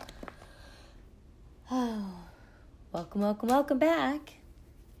 Oh, welcome back.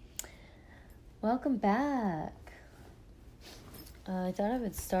 Welcome back. I thought I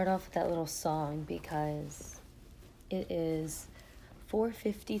would start off with that little song because it is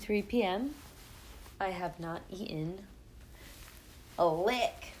 4:53 p.m. I have not eaten a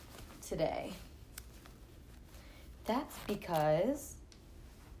lick today. That's because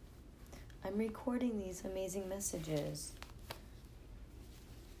I'm recording these amazing messages.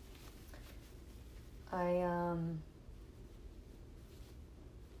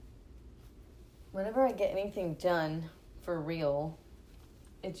 Whenever I get anything done for real,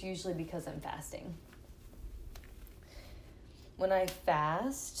 it's usually because I'm fasting. When I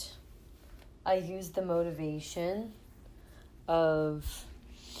fast, I use the motivation of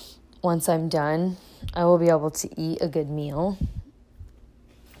once I'm done, I will be able to eat a good meal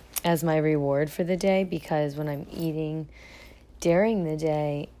as my reward for the day, because when I'm eating during the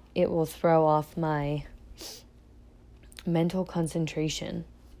day, it will throw off my mental concentration.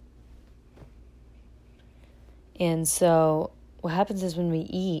 And so what happens is when we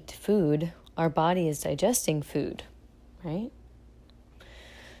eat food, our body is digesting food, right?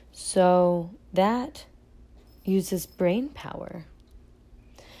 So that uses brain power.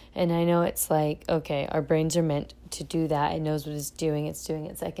 And I know it's like, okay, our brains are meant to do that. It knows what it's doing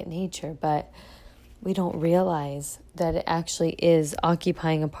second nature. But we don't realize that it actually is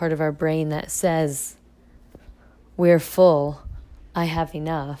occupying a part of our brain that says, we're full, I have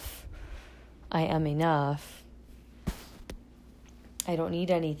enough, I am enough, I don't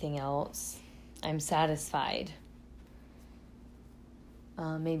need anything else, I'm satisfied.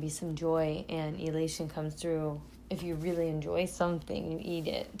 Maybe some joy and elation comes through. If you really enjoy something, you eat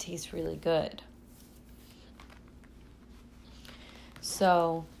it. It tastes really good.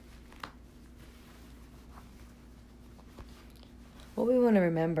 So, what we want to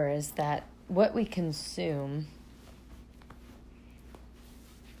remember is that what we consume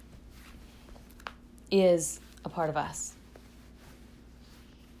is a part of us.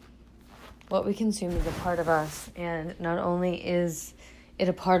 What we consume is a part of us, and not only is it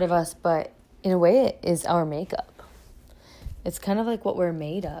a part of us, but in a way it is our makeup. It's kind of like what we're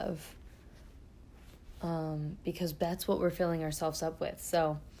made of, because that's what we're filling ourselves up with.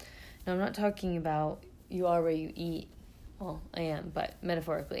 So, now I'm not talking about you are where you eat. Well, I am, but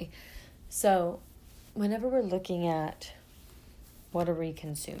metaphorically. So, whenever we're looking at what are we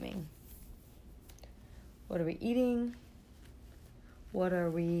consuming, what are we eating, what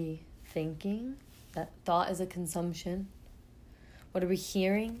are we thinking? That thought is a consumption. What are we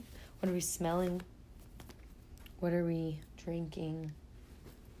hearing? What are we smelling? What are we drinking?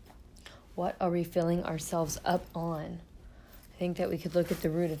 What are we filling ourselves up on? I think that we could look at the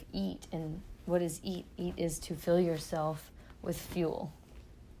root of eat. And what is eat? Eat is to fill yourself with fuel,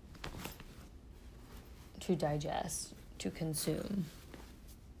 to digest, to consume,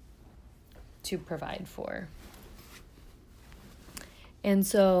 to provide for. And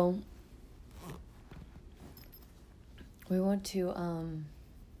so we want to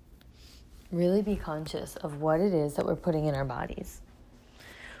really be conscious of what it is that we're putting in our bodies.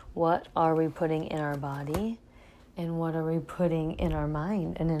 What are we putting in our body, and what are we putting in our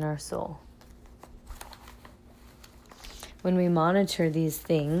mind and in our soul? When we monitor these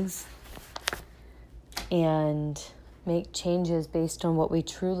things and make changes based on what we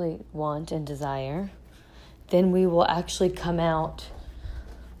truly want and desire, then we will actually come out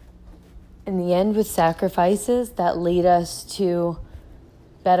in the end with sacrifices that lead us to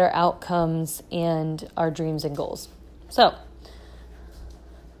better outcomes and our dreams and goals. So,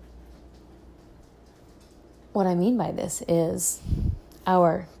 what I mean by this is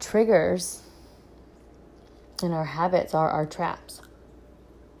our triggers and our habits are our traps.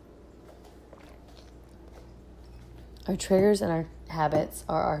 Our triggers and our habits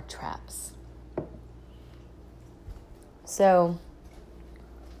are our traps. So,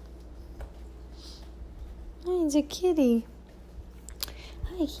 it's a kitty.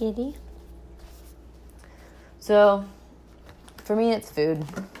 Hi, kitty. So, for me, it's food.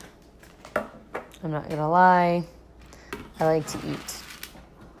 I'm not gonna lie. I like to eat.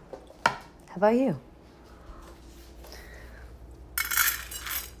 How about you?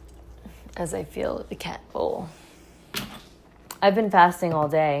 As I feel the cat bowl. I've been fasting all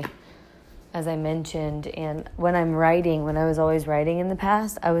day, as I mentioned, and when I was always writing in the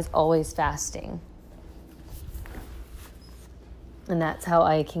past, I was always fasting. And that's how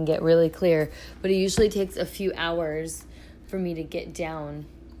I can get really clear. But it usually takes a few hours for me to get down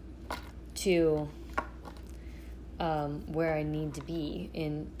to where I need to be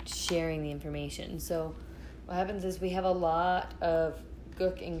in sharing the information. So what happens is we have a lot of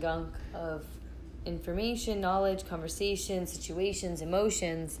gook and gunk of information, knowledge, conversation, situations,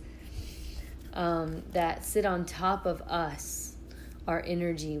 emotions that sit on top of us, our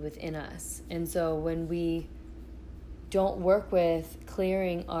energy within us. And so when we don't work with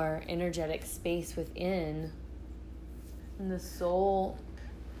clearing our energetic space within, and the soul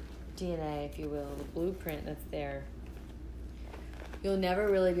DNA, if you will, the blueprint that's there, you'll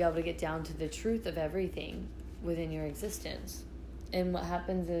never really be able to get down to the truth of everything within your existence. And what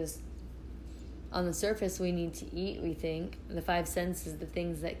happens is, on the surface, we need to eat, we think. The five senses, the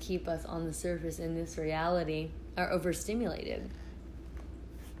things that keep us on the surface in this reality, are overstimulated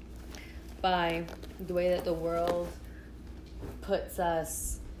by the way that the world puts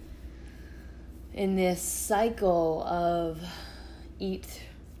us in this cycle of eat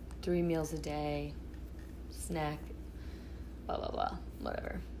 3 meals a day, snack, blah, blah, blah,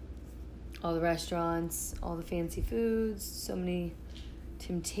 whatever. All the restaurants, all the fancy foods, so many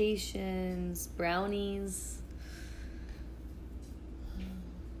temptations, brownies.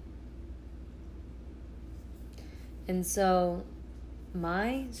 And so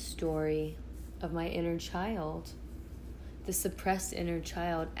my story of my inner child, the suppressed inner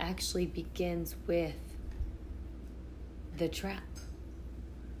child, actually begins with the trap.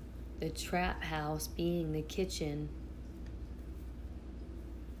 The trap house being the kitchen.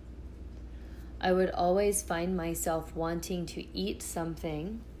 I would always find myself wanting to eat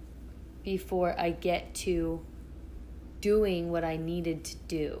something before I get to doing what I needed to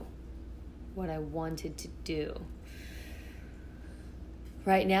do, what I wanted to do.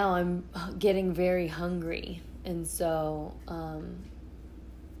 Right now I'm getting very hungry, and so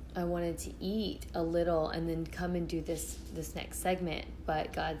I wanted to eat a little and then come and do this next segment,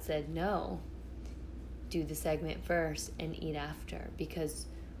 but God said no, do the segment first and eat after, because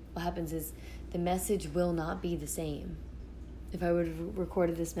what happens is the message will not be the same. If I would have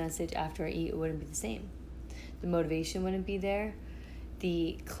recorded this message after I eat, it wouldn't be the same. The motivation wouldn't be there,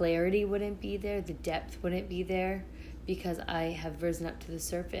 the clarity wouldn't be there, the depth wouldn't be there, because I have risen up to the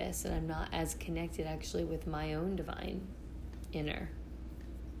surface and I'm not as connected actually with my own divine inner.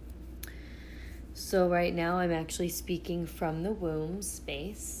 So right now I'm actually speaking from the womb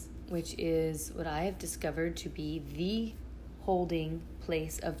space, which is what I have discovered to be the holding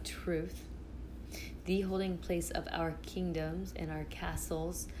place of truth, the holding place of our kingdoms and our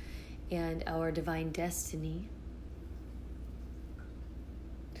castles and our divine destiny.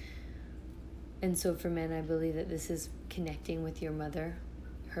 And so for men, I believe that this is connecting with your mother,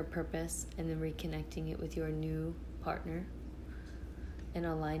 her purpose, and then reconnecting it with your new partner and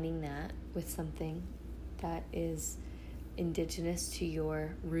aligning that with something that is indigenous to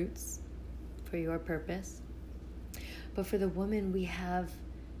your roots for your purpose. But for the woman, we have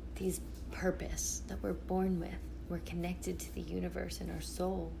these purpose that we're born with. We're connected to the universe and our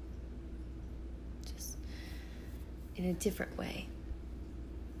soul, just in a different way.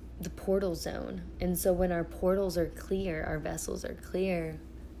 The portal zone. And so when our portals are clear, our vessels are clear,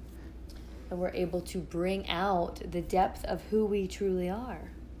 and we're able to bring out the depth of who we truly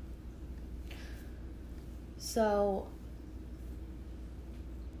are. So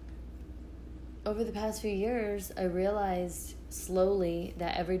over the past few years, I realized slowly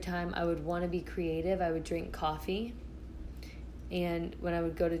that every time I would want to be creative, I would drink coffee. And when I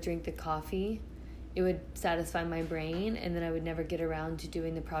would go to drink the coffee, it would satisfy my brain, and then I would never get around to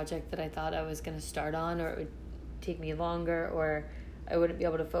doing the project that I thought I was going to start on, or it would take me longer, or I wouldn't be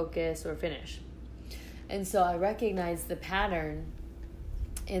able to focus or finish. And so I recognized the pattern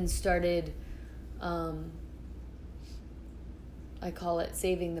and started, I call it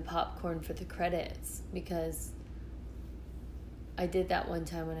saving the popcorn for the credits, because I did that one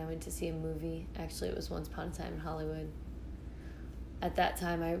time when I went to see a movie. Actually, it was Once Upon a Time in Hollywood. At that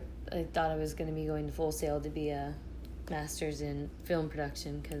time, I thought I was going to be going to Full Sail to be a master's in film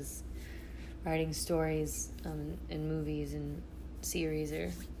production, because writing stories and movies and series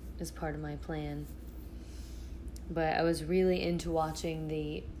is part of my plan. But I was really into watching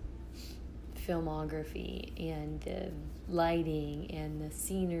the filmography and the lighting and the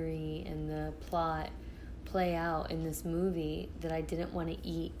scenery and the plot play out in this movie that I didn't want to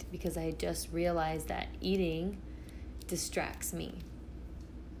eat, because I had just realized that eating distracts me,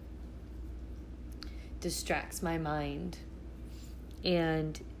 distracts my mind,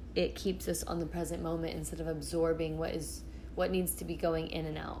 and it keeps us on the present moment instead of absorbing what needs to be going in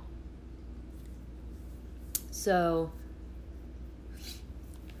and out. So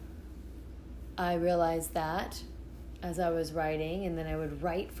I realized that as I was writing, and then I would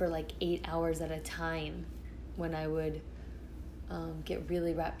write for like 8 hours at a time when I would get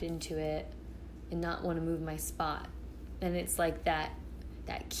really wrapped into it and not want to move my spot. And it's like that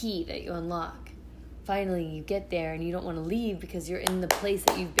key that you unlock. Finally, you get there and you don't want to leave because you're in the place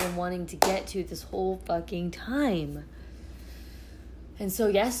that you've been wanting to get to this whole fucking time. And so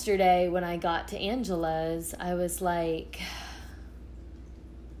yesterday when I got to Angela's, I was like,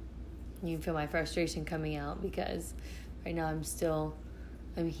 you can feel my frustration coming out, because right now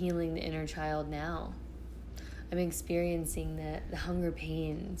I'm healing the inner child now. I'm experiencing the hunger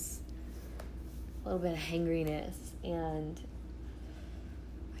pains, a little bit of hangriness, and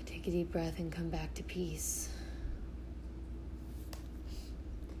I take a deep breath and come back to peace.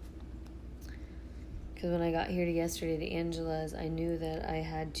 Because when I got here yesterday to Angela's, I knew that I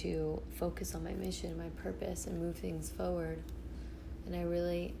had to focus on my mission, my purpose, and move things forward.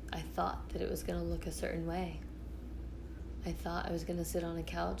 And I thought that it was going to look a certain way. I thought I was going to sit on a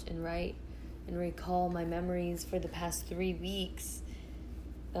couch and write and recall my memories for the past 3 weeks,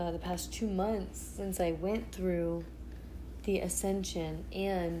 the past 2 months since I went through the ascension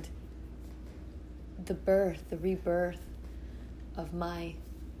and the rebirth of my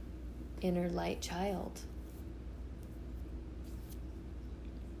inner light child.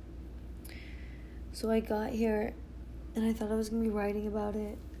 So I got here and I thought I was going to be writing about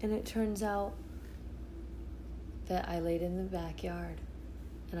it, and it turns out that I laid in the backyard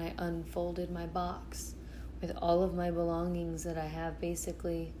and I unfolded my box with all of my belongings that I have,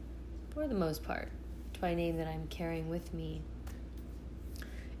 basically, for the most part, to my name that I'm carrying with me.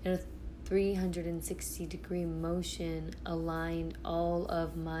 In a 360-degree motion, aligned all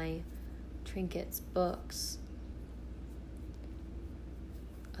of my trinkets, books,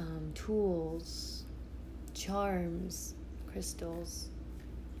 tools, charms, crystals,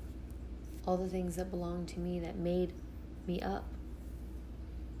 all the things that belong to me that made me up.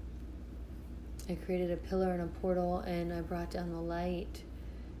 I created a pillar and a portal, and I brought down the light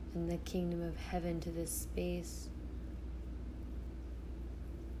and the kingdom of heaven to this space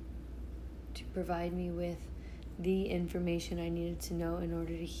to provide me with the information I needed to know in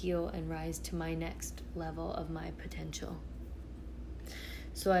order to heal and rise to my next level of my potential.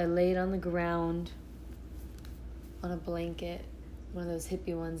 So I laid on the ground on a blanket, one of those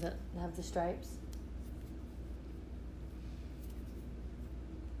hippie ones that have the stripes.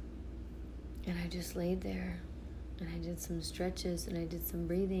 And I just laid there, and I did some stretches, and I did some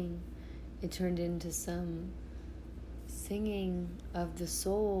breathing. It turned into some singing of the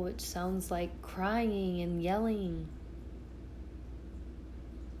soul, which sounds like crying and yelling.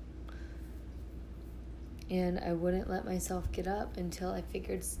 And I wouldn't let myself get up until I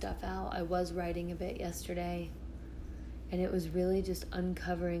figured stuff out. I was writing a bit yesterday, and it was really just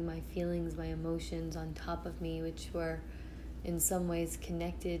uncovering my feelings, my emotions on top of me, which were in some ways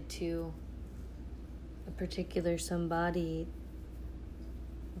connected to a particular somebody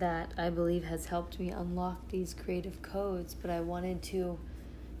that I believe has helped me unlock these creative codes, but I wanted to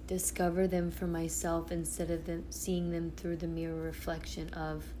discover them for myself instead of seeing them through the mirror reflection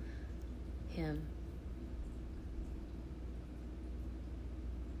of him.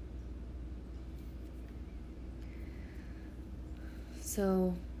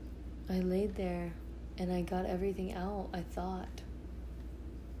 So I laid there and I got everything out, I thought.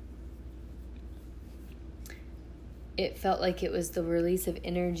 It felt like it was the release of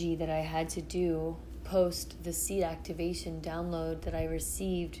energy that I had to do post the seed activation download that I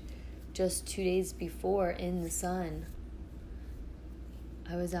received just 2 days before in the sun.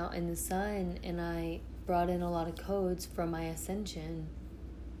 I was out in the sun and I brought in a lot of codes from my ascension,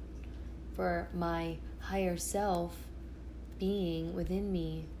 for my higher self being within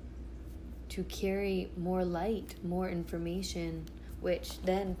me to carry more light, more information, which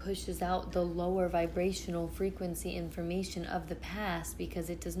then pushes out the lower vibrational frequency information of the past, because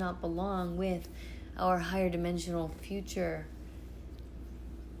it does not belong with our higher dimensional future,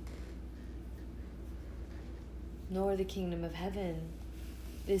 nor the kingdom of heaven.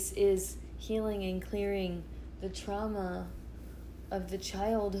 This is healing and clearing the trauma of the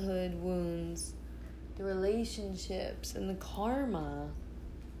childhood wounds, the relationships, and the karma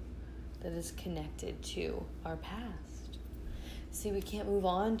that is connected to our past. See, we can't move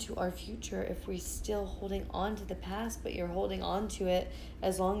on to our future if we're still holding on to the past, but you're holding on to it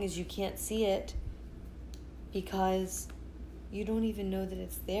as long as you can't see it, because you don't even know that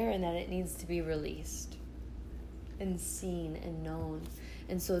it's there and that it needs to be released and seen and known.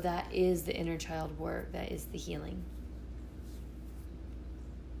 And so that is the inner child work. That is the healing.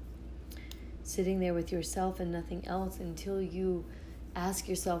 Sitting there with yourself and nothing else until you ask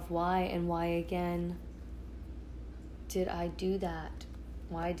yourself why, and why again did I do that?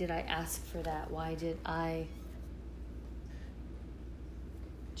 Why did I ask for that? Why did I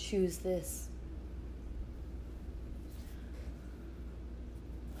choose this?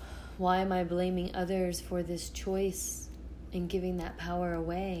 Why am I blaming others for this choice and giving that power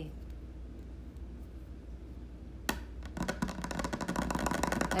away?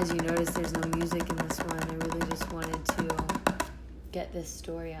 As you notice, there's no music in this one. I really just wanted to get this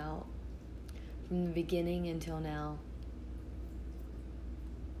story out from the beginning until now.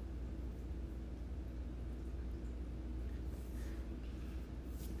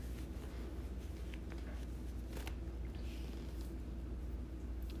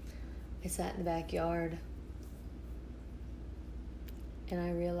 I sat in the backyard and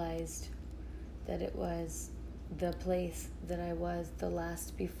I realized that it was the place that I was the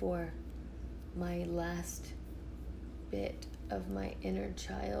last before my last bit of my inner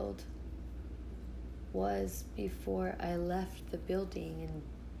child was before I left the building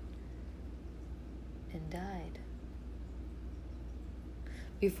and died.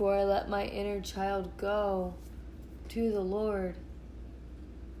 Before I let my inner child go to the Lord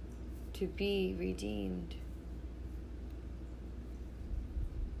to be redeemed,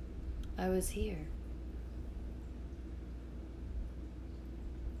 I was here.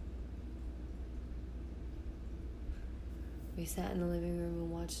 We sat in the living room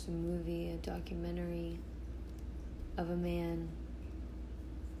and watched a movie, a documentary of a man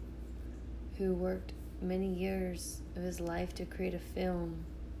who worked many years of his life to create a film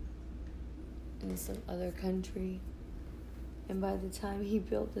in some other country. And by the time he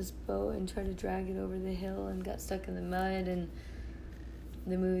built this boat and tried to drag it over the hill and got stuck in the mud and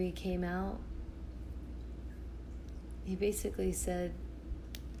the movie came out, he basically said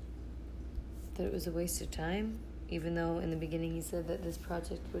that it was a waste of time, even though in the beginning he said that this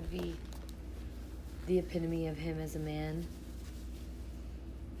project would be the epitome of him as a man.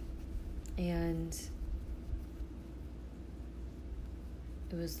 And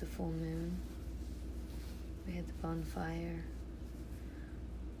it was the full moon. We had the bonfire.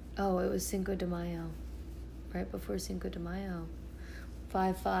 Oh, it was Cinco de Mayo. Right before Cinco de Mayo.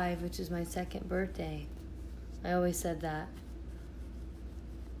 5/5, which is my second birthday. I always said that.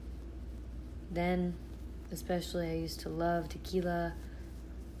 Then, especially, I used to love tequila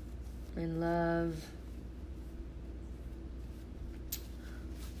and love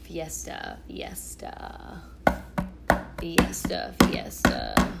fiesta, fiesta, fiesta,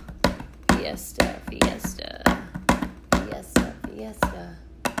 fiesta, fiesta, fiesta, fiesta, fiesta,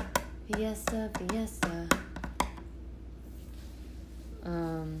 fiesta, fiesta.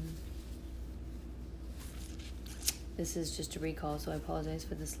 This is just a recall, so I apologize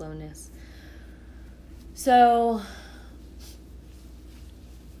for the slowness. So,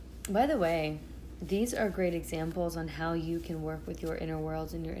 by the way, these are great examples on how you can work with your inner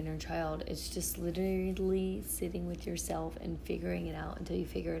worlds and your inner child. It's just literally sitting with yourself and figuring it out until you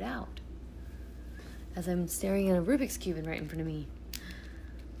figure it out. As I'm staring at a Rubik's Cube right in front of me.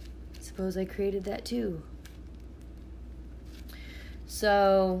 Suppose I created that too.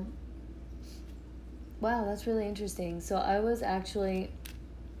 So, wow, that's really interesting. So I was actually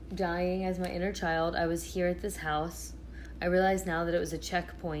dying as my inner child. I was here at this house. I realize now that it was a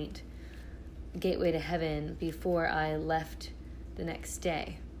checkpoint, gateway to heaven, before I left the next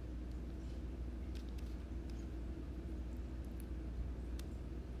day.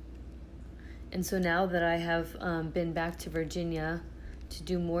 And so now that I have been back to Virginia to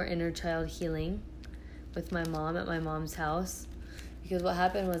do more inner child healing with my mom at my mom's house, because what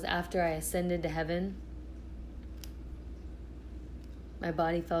happened was after I ascended to heaven, my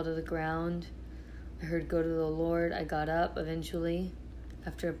body fell to the ground. I heard "go to the Lord." I got up eventually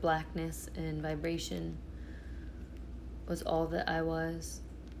after blackness and vibration was all that I was.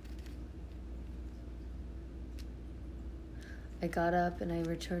 I got up and I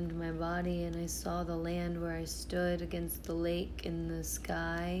returned to my body and I saw the land where I stood against the lake in the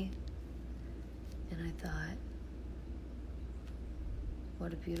sky. And I thought,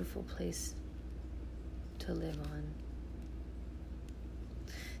 what a beautiful place to live on.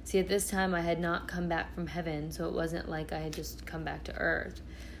 See, at this time, I had not come back from heaven, so it wasn't like I had just come back to earth.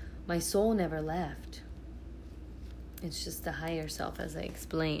 My soul never left. It's just the higher self, as I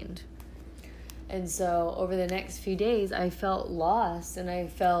explained. And so over the next few days, I felt lost, and I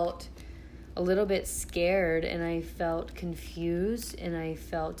felt a little bit scared, and I felt confused, and I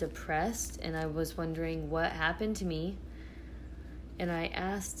felt depressed, and I was wondering what happened to me. And I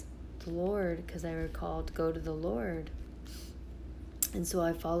asked the Lord, because I recalled, go to the Lord. And so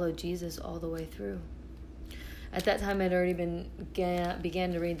I followed Jesus all the way through. At that time, I'd already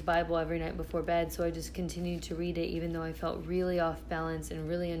began to read the Bible every night before bed, so I just continued to read it, even though I felt really off balance and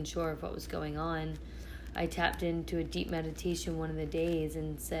really unsure of what was going on. I tapped into a deep meditation one of the days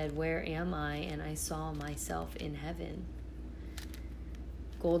and said, "Where am I?" And I saw myself in heaven.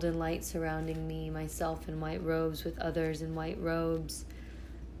 Golden light surrounding me, myself in white robes with others in white robes.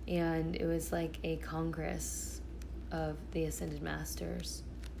 And it was like a congress of the Ascended Masters.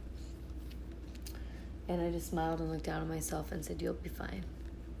 And I just smiled and looked down at myself and said, "You'll be fine."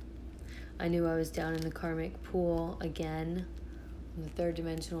 I knew I was down in the karmic pool again, on the third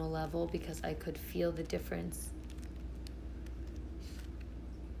dimensional level, because I could feel the difference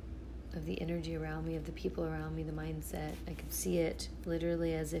of the energy around me, of the people around me, the mindset. I could see it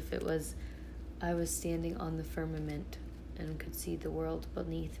literally as if it was, I was standing on the firmament and could see the world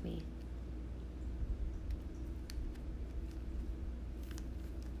beneath me.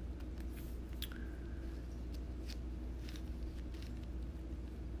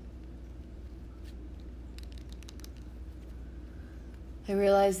 I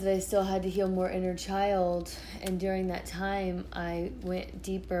realized that I still had to heal more inner child. And during that time, I went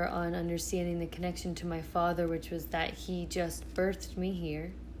deeper on understanding the connection to my father, which was that he just birthed me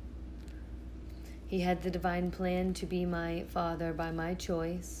here. He had the divine plan to be my father by my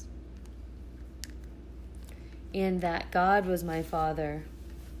choice. And that God was my father.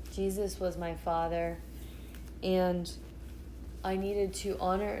 Jesus was my father. And I needed to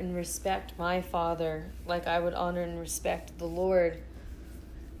honor and respect my father like I would honor and respect the Lord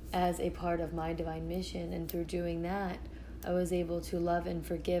as a part of my divine mission. And through doing that, I was able to love and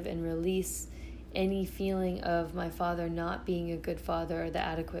forgive and release any feeling of my father not being a good father or the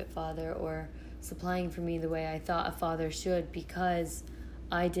adequate father or supplying for me the way I thought a father should, because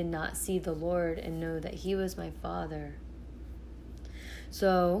I did not see the Lord and know that he was my father.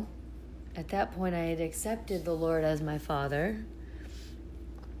 So at that point, I had accepted the Lord as my father,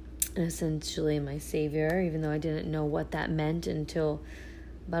 essentially my savior, even though I didn't know what that meant until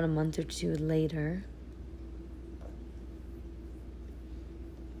about a month or two later.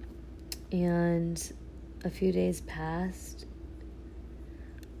 And a few days passed.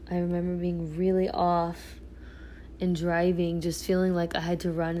 I remember being really off and driving, just feeling like I had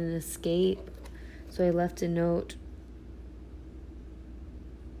to run and escape. So I left a note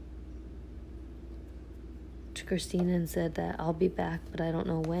to Christina and said that I'll be back, but I don't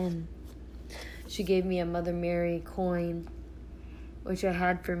know when. She gave me a Mother Mary coin, which I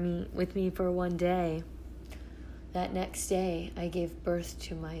had with me for one day. That next day, I gave birth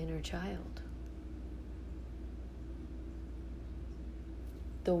to my inner child.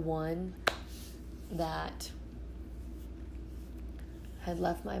 The one that had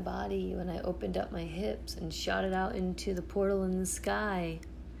left my body when I opened up my hips and shot it out into the portal in the sky.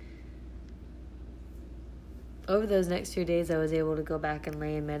 Over those next 2 days, I was able to go back and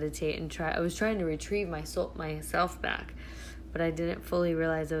lay and meditate and I was trying to retrieve myself back. But I didn't fully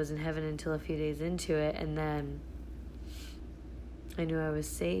realize I was in heaven until a few days into it. And then I knew I was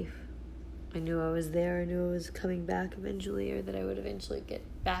safe. I knew I was there. I knew I was coming back eventually, or that I would eventually get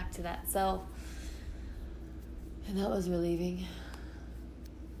back to that self. And that was relieving.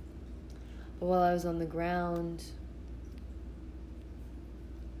 But while I was on the ground,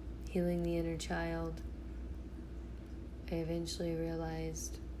 healing the inner child, I eventually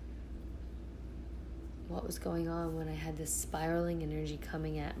realized what was going on when I had this spiraling energy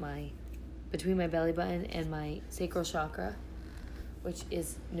coming at between my belly button and my sacral chakra, which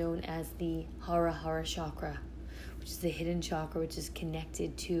is known as the Hara Hara chakra, which is the hidden chakra, which is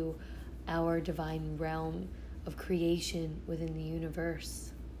connected to our divine realm of creation within the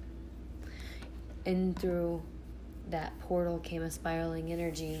universe. And through that portal came a spiraling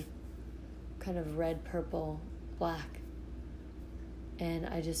energy, kind of red, purple, black. And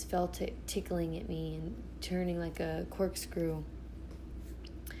I just felt it tickling at me and turning like a corkscrew.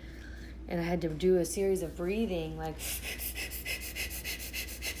 And I had to do a series of breathing, like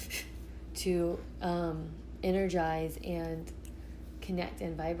to energize and connect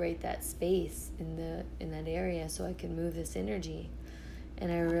and vibrate that space in that area so I could move this energy.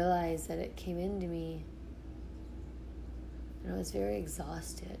 And I realized that it came into me, and I was very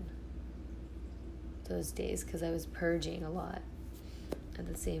exhausted those days because I was purging a lot at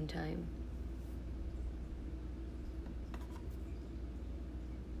the same time.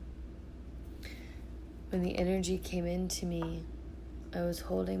 When the energy came into me, I was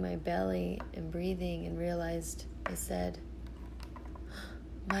holding my belly and breathing and realized I said,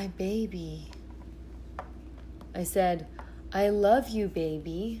 "My baby." I said, "I love you,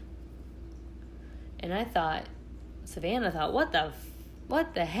 baby." And Savannah thought, what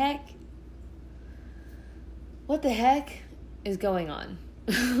the heck? What the heck is going on?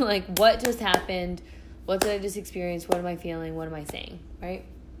 Like, what just happened? What did I just experience? What am I feeling? What am I saying? Right?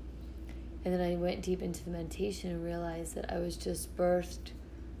 And then I went deep into the meditation and realized that I was just birthed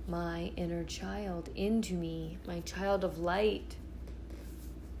my inner child into me, my child of light.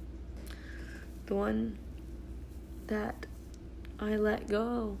 The one that I let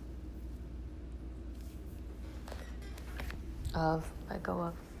go of.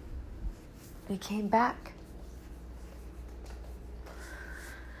 It came back.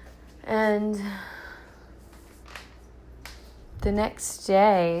 And the next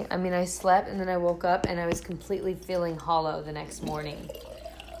day, I slept and then I woke up and I was completely feeling hollow the next morning.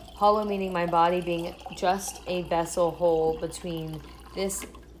 Hollow meaning my body being just a vessel hole between this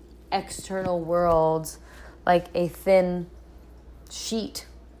external world, like a thin sheet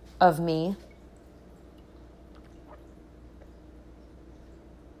of me,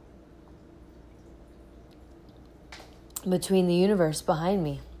 between the universe behind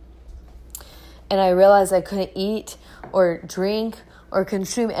me. And I realized I couldn't eat or drink or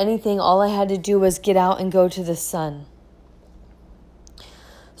consume anything. All I had to do was get out and go to the sun.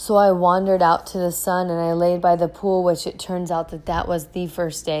 So I wandered out to the sun and I laid by the pool, which it turns out that was the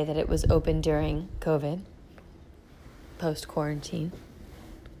first day that it was open during COVID, post-quarantine.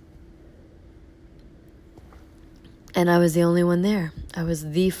 And I was the only one there. I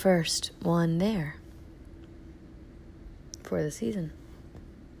was the first one there for the season.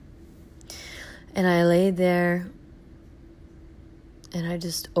 And I laid there and I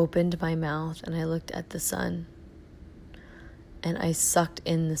just opened my mouth and I looked at the sun. And I sucked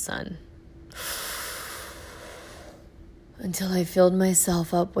in the sun until I filled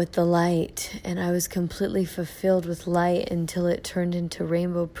myself up with the light. And I was completely fulfilled with light until it turned into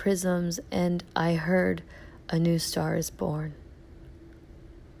rainbow prisms and I heard a new star is born.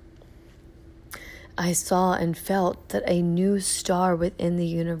 I saw and felt that a new star within the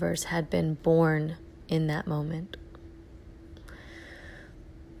universe had been born in that moment.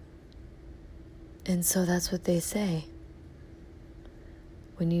 And so that's what they say.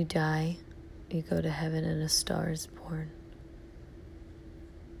 When you die, you go to heaven and a star is born.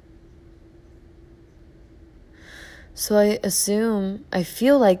 So I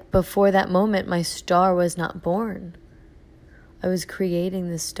feel like before that moment, my star was not born. I was creating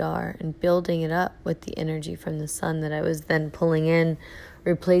the star and building it up with the energy from the sun that I was then pulling in,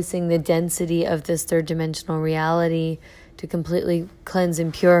 replacing the density of this third dimensional reality to completely cleanse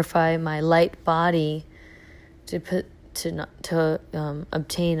and purify my light body to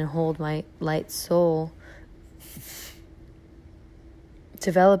obtain and hold my light soul,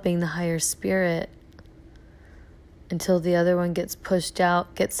 developing the higher spirit until the other one gets pushed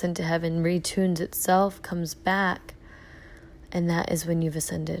out, gets sent to heaven, retunes itself, comes back, and that is when you've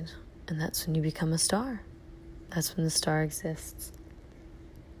ascended, and that's when you become a star. That's when the star exists.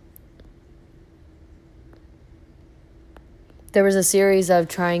 There was a series of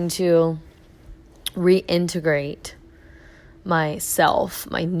trying to reintegrate myself,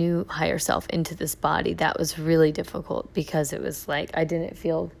 my new higher self, into this body. That was really difficult because it was like I didn't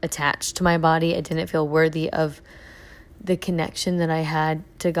feel attached to my body. I didn't feel worthy of the connection that I had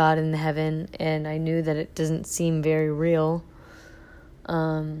to God in the heaven, and I knew that it doesn't seem very real.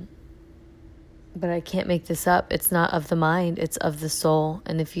 But I can't make this up. It's not of the mind, it's of the soul.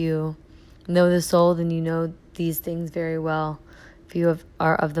 And if you know the soul, then you know these things very well. If you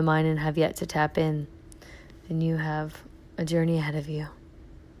are of the mind and have yet to tap in, then you have a journey ahead of you.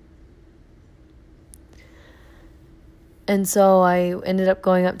 And so I ended up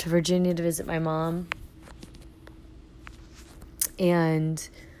going up to Virginia to visit my mom. And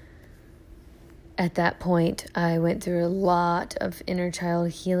at that point, I went through a lot of inner child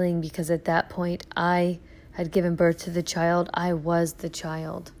healing because at that point, I had given birth to the child. I was the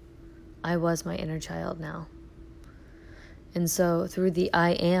child. I was my inner child now. And so through the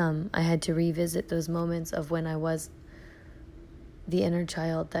I am, I had to revisit those moments of when I was the inner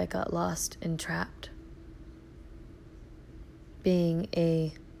child that got lost and trapped, being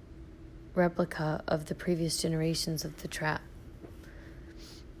a replica of the previous generations of the trap.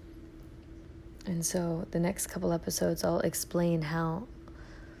 And so the next couple episodes, I'll explain how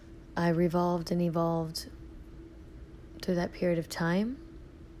I revolved and evolved through that period of time,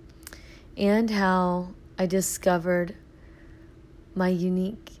 and how I discovered my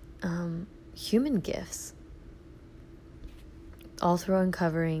unique human gifts, all through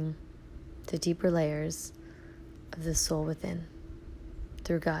uncovering the deeper layers of the soul within,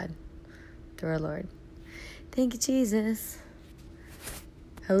 through God, through our Lord. Thank you, Jesus.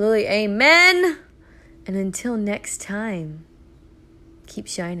 Hallelujah. Amen. And until next time, keep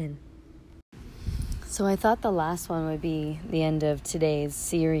shining. So I thought the last one would be the end of today's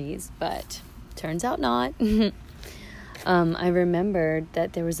series, but turns out not. I remembered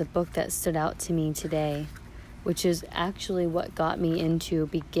that there was a book that stood out to me today, which is actually what got me into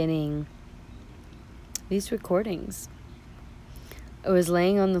beginning these recordings. I was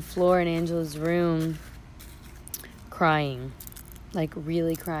laying on the floor in Angela's room, crying, like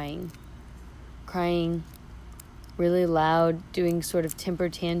really crying really loud, doing sort of temper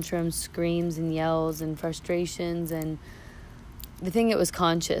tantrums, screams and yells and frustrations. And the thing, it was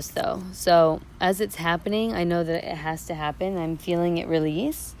conscious though. So as it's happening, I know that it has to happen. I'm feeling it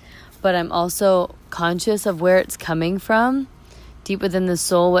release, but I'm also conscious of where it's coming from, deep within the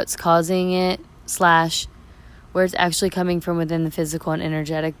soul, what's causing it, / where it's actually coming from within the physical and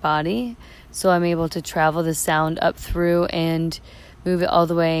energetic body. So I'm able to travel the sound up through and move it all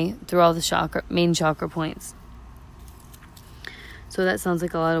the way through all the main chakra points. So that sounds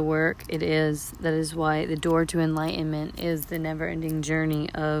like a lot of work. It is. That is why the door to enlightenment is the never-ending journey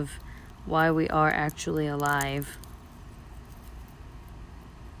of why we are actually alive.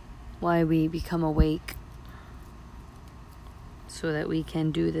 why we become awake, so that we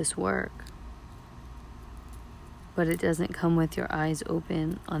can do this work. But it doesn't come with your eyes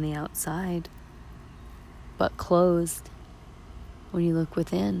open on the outside, but closed when you look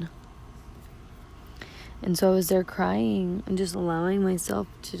within. And so I was there crying and just allowing myself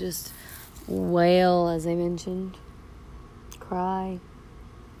to just wail, as I mentioned, cry.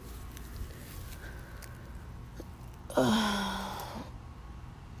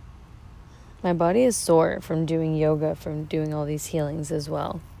 My body is sore from doing yoga, from doing all these healings as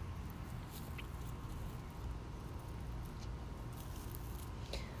well.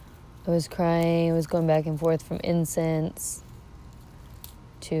 I was crying, I was going back and forth from incense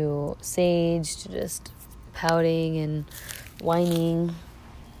to sage to just pouting and whining.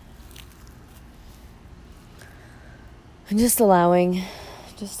 And just allowing.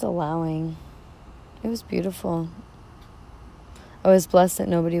 It was beautiful. I was blessed that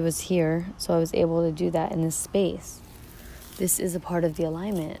nobody was here, so I was able to do that in this space. This is a part of the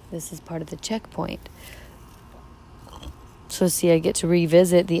alignment. This is part of the checkpoint. So see, I get to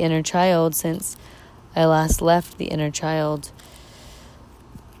revisit the inner child since I last left the inner child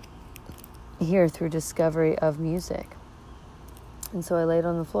here through discovery of music. And so I laid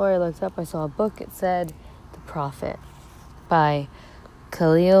on the floor, I looked up, I saw a book. It said The Prophet by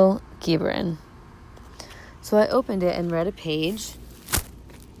Khalil Gibran. So I opened it and read a page,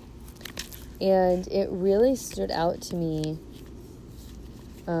 and it really stood out to me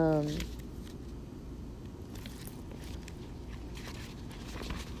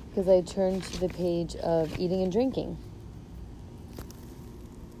because I turned to the page of eating and drinking,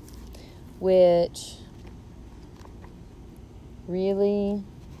 which really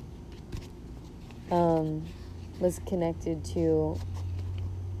was connected to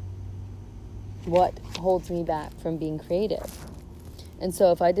what holds me back from being creative. And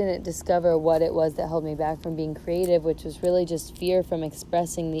so if I didn't discover what it was that held me back from being creative, which was really just fear from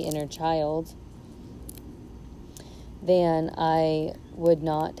expressing the inner child, then I would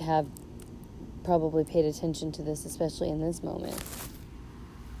not have probably paid attention to this, especially in this moment.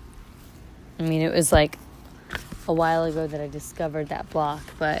 I mean, it was like a while ago that I discovered that block,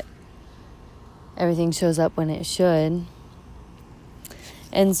 but everything shows up when it should.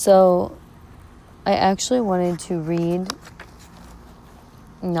 And so I actually wanted to read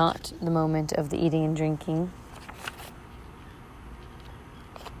not the moment of the eating and drinking,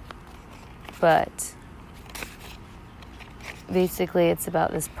 but basically it's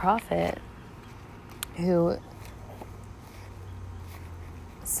about this prophet who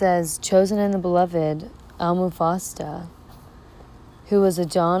says, chosen and the beloved, Al-Mufasta, who was a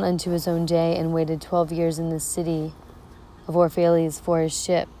John unto his own day and waited 12 years in the city of Orphalese for his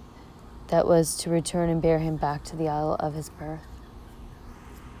ship that was to return and bear him back to the isle of his birth.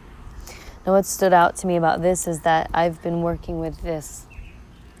 Now, what stood out to me about this is that I've been working with this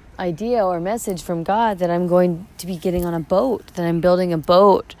idea or message from God that I'm going to be getting on a boat, that I'm building a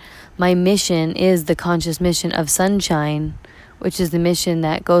boat. My mission is the conscious mission of sunshine, which is the mission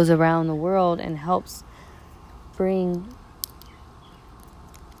that goes around the world and helps bring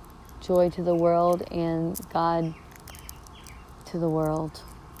joy to the world and God to the world.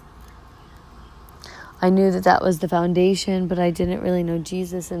 I knew that that was the foundation, but I didn't really know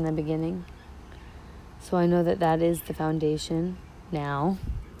Jesus in the beginning. So I know that that is the foundation now,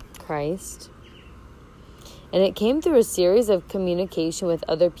 Christ. And it came through a series of communication with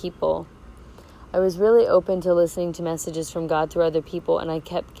other people. I was really open to listening to messages from God through other people, and I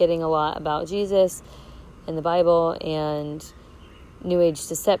kept getting a lot about Jesus and the Bible and New Age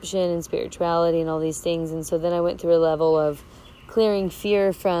deception and spirituality and all these things. And so then I went through a level of clearing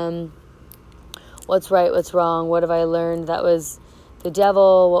fear from what's right, what's wrong, what have I learned that was the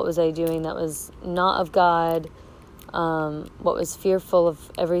devil, what was I doing that was not of God, what was fearful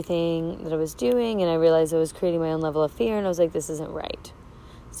of everything that I was doing, and I realized I was creating my own level of fear, and I was like, this isn't right.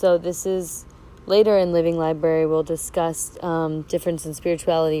 So this is, later in Living Library, we'll discuss difference in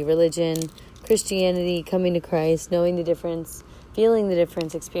spirituality, religion, Christianity, coming to Christ, knowing the difference, feeling the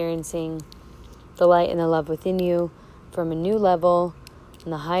difference, experiencing the light and the love within you from a new level, in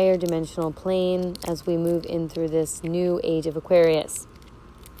the higher dimensional plane as we move in through this new age of Aquarius.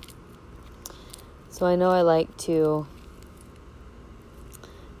 So I know I like to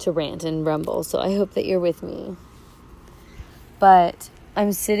rant and rumble, so I hope that you're with me. But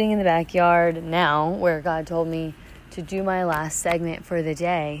I'm sitting in the backyard now where God told me to do my last segment for the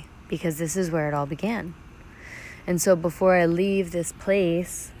day, because this is where it all began. And so before I leave this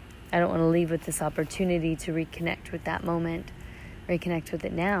place, I don't want to leave with this opportunity to reconnect with that moment, reconnect with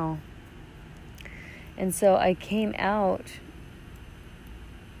it now. And so I came out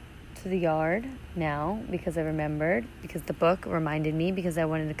to the yard now because I remembered, because the book reminded me, because I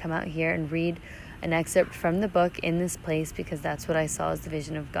wanted to come out here and read an excerpt from the book in this place, because that's what I saw as the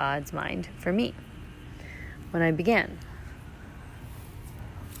vision of God's mind for me when I began.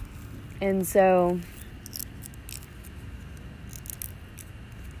 And so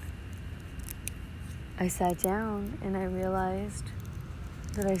I sat down and I realized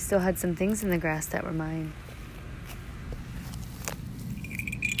that I still had some things in the grass that were mine.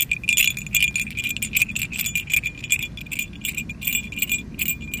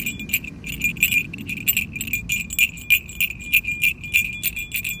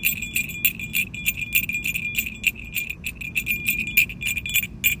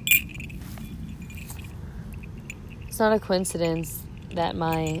 It's not a coincidence that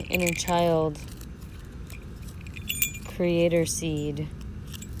my inner child, creator seed,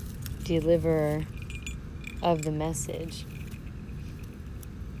 deliverer of the message,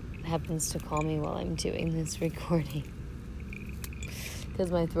 happens to call me while I'm doing this recording,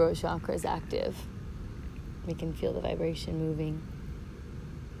 because my throat chakra is active. I can feel the vibration moving.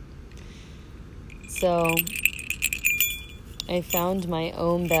 So I found my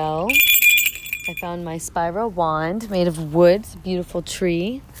own bell. I found my spiral wand made of wood. It's a beautiful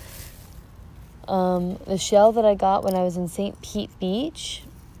tree. The shell that I got when I was in St. Pete Beach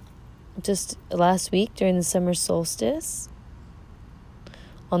just last week during the summer solstice,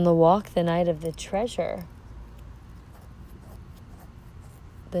 on the walk the night of the treasure,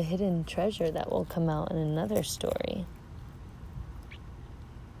 the hidden treasure that will come out in another story.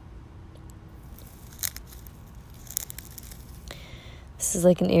 This is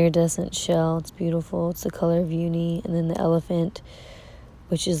like an iridescent shell. It's beautiful. It's the color of uni. And then the elephant,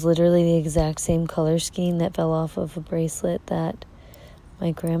 which is literally the exact same color scheme that fell off of a bracelet that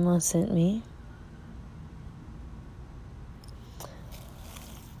my grandma sent me.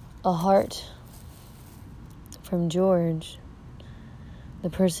 A heart from George, the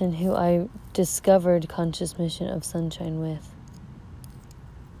person who I discovered Conscious Mission of Sunshine with.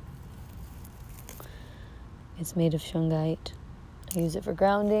 It's made of shungite. I use it for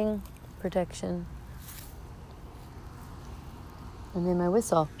grounding, protection. And then my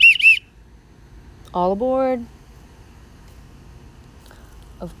whistle. All aboard.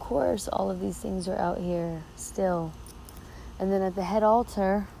 Of course, all of these things are out here still. And then at the head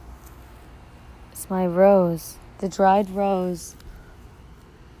altar, it's my rose, the dried rose.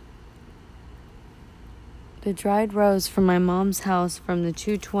 The dried rose from my mom's house from the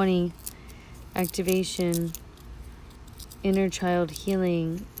 220 activation, inner child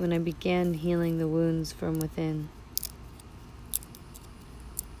healing, when I began healing the wounds from within.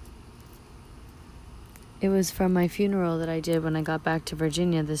 It was from my funeral that I did when I got back to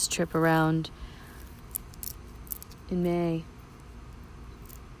Virginia, this trip around in May.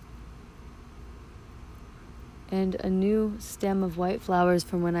 And a new stem of white flowers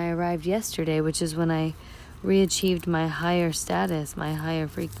from when I arrived yesterday, which is when I re-achieved my higher status, my higher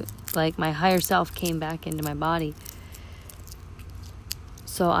my higher self came back into my body.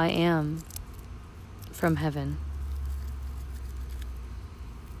 So I am from heaven.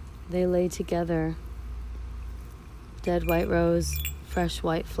 They lay together. Dead white rose, fresh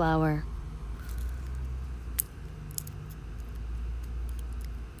white flower.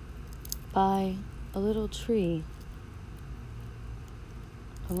 By a little tree.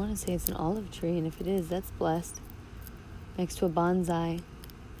 I want to say it's an olive tree, and if it is, that's blessed. Next to a bonsai.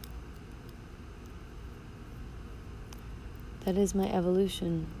 That is my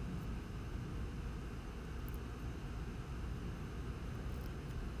evolution.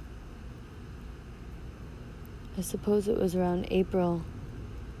 I suppose it was around April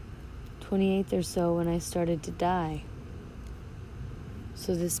 28th or so when I started to die.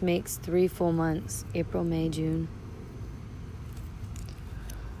 So this makes 3 full months, April, May, June,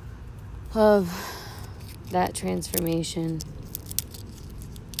 of that transformation.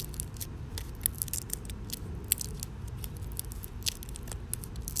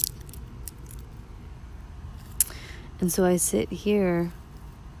 And so I sit here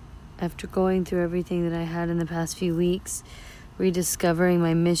after going through everything that I had in the past few weeks, rediscovering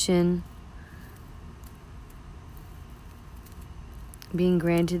my mission, being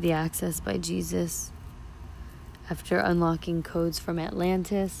granted the access by Jesus after unlocking codes from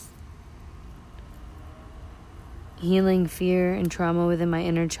Atlantis, healing fear and trauma within my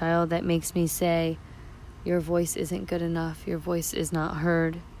inner child that makes me say, your voice isn't good enough, your voice is not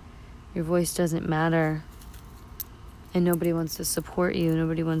heard, your voice doesn't matter. And nobody wants to support you.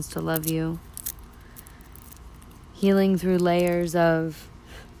 Nobody wants to love you. Healing through layers of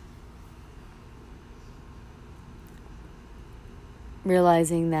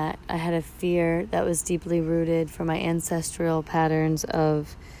realizing that I had a fear that was deeply rooted from my ancestral patterns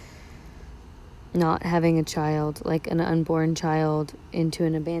of not having a child, like an unborn child into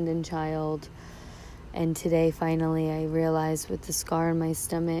an abandoned child. And today, finally, I realized with the scar in my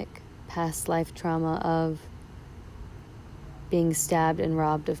stomach, past life trauma of being stabbed and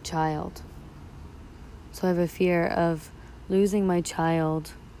robbed of child. So I have a fear of losing my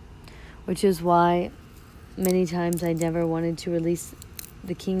child, which is why many times I never wanted to release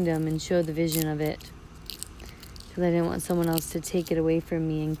the kingdom and show the vision of it, because I didn't want someone else to take it away from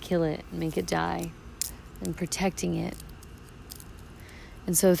me and kill it and make it die, and protecting it.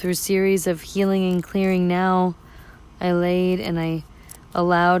 And so through a series of healing and clearing now, I laid and I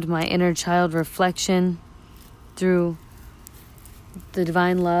allowed my inner child reflection through the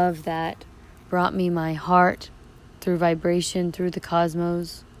divine love that brought me my heart through vibration, through the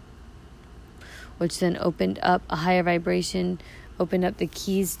cosmos, which then opened up a higher vibration, opened up the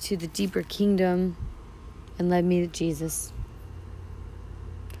keys to the deeper kingdom, and led me to Jesus.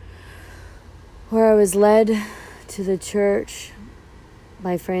 Where I was led to the church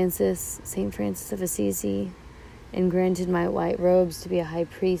by St. Francis of Assisi, and granted my white robes to be a high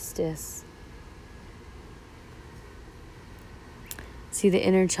priestess. See, the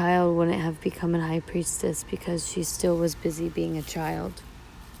inner child wouldn't have become a high priestess because she still was busy being a child.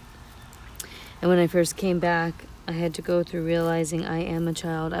 And when I first came back, I had to go through realizing I am a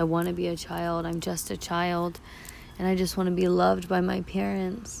child. I want to be a child. I'm just a child. And I just want to be loved by my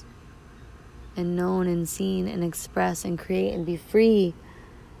parents and known and seen and express and create and be free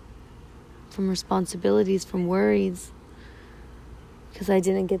from responsibilities, from worries. Because I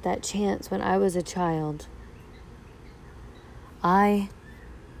didn't get that chance when I was a child. I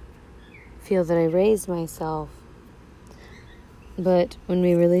feel that I raised myself. But when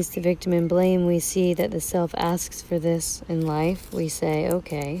we release the victim and blame, we see that the self asks for this in life. We say,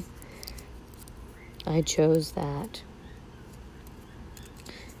 okay, I chose that.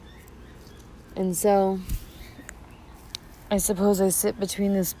 And so, I suppose I sit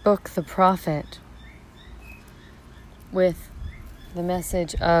between this book, The Prophet, with the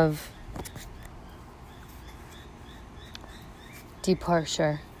message of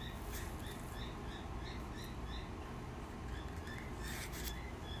departure.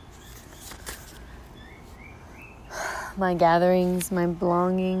 My gatherings, my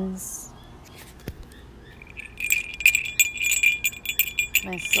belongings,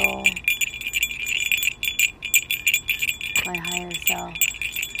 my soul, my higher self.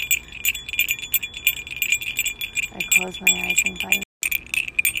 I close my eyes and find.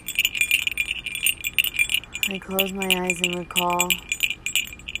 I close my eyes and recall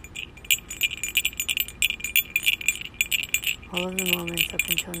all of the moments up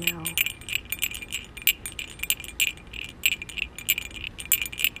until now.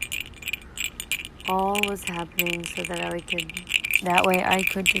 All was happening so that that way I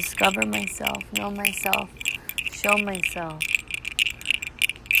could discover myself, know myself, show myself,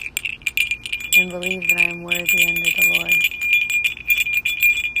 and believe that I am worthy under the Lord.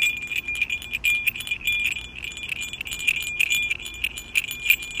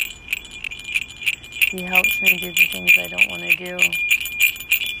 He helps me do the things I don't want to do.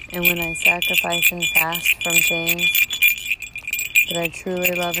 And when I sacrifice and fast from things that I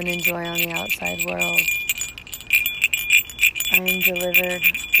truly love and enjoy on the outside world, I am delivered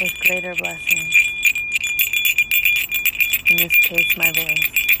with greater blessings. In this case, my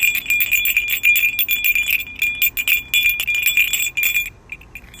voice.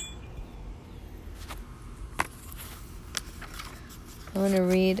 I want to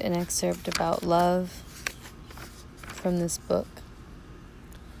read an excerpt about love from this book.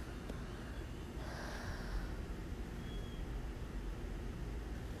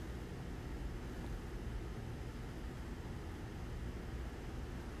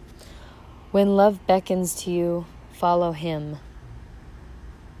 When love beckons to you, follow him.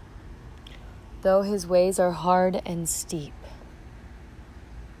 Though his ways are hard and steep.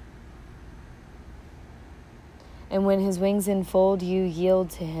 And when his wings enfold you, yield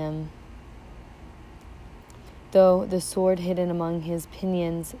to him. Though the sword hidden among his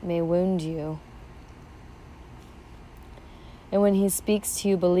pinions may wound you. And when he speaks to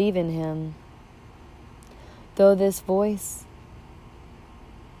you, believe in him. Though his voice,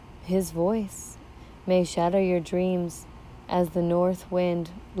 may shatter your dreams as the north wind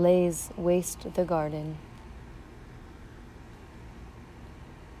lays waste the garden.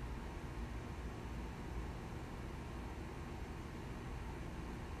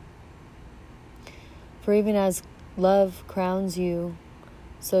 For even as love crowns you,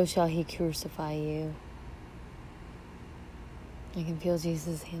 so shall he crucify you. I can feel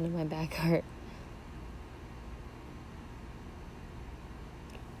Jesus' hand on my back heart.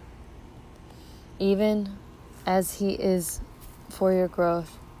 Even as he is for your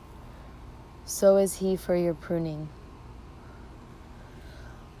growth, so is he for your pruning.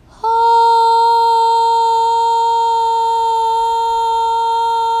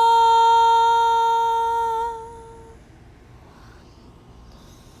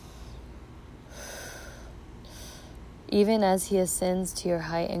 Even as he ascends to your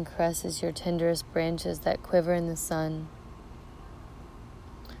height and caresses your tenderest branches that quiver in the sun,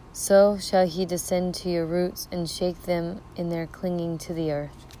 so shall he descend to your roots and shake them in their clinging to the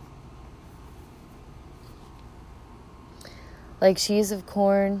earth. Like sheaves of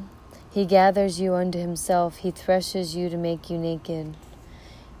corn, he gathers you unto himself. He threshes you to make you naked.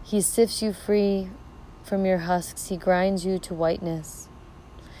 He sifts you free from your husks. He grinds you to whiteness.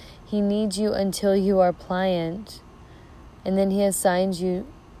 He kneads you until you are pliant, and then he assigns you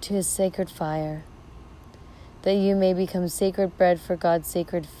to his sacred fire, that you may become sacred bread for God's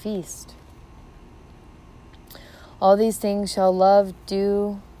sacred feast. All these things shall love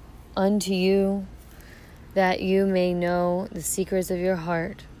do unto you, that you may know the secrets of your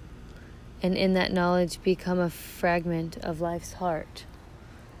heart, and in that knowledge become a fragment of life's heart.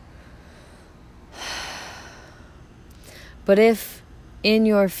 But if in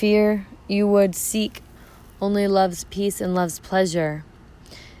your fear you would seek only love's peace and love's pleasure,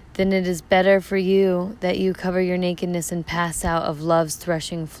 then it is better for you that you cover your nakedness and pass out of love's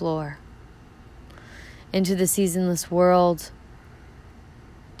threshing floor into the seasonless world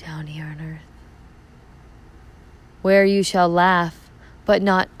down here on earth, where you shall laugh, but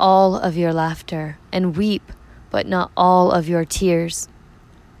not all of your laughter, and weep, but not all of your tears.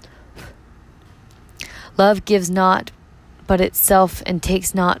 Love gives not but itself, and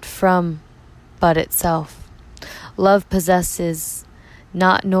takes not from but itself. Love possesses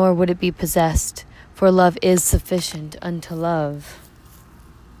not, nor would it be possessed, for love is sufficient unto love.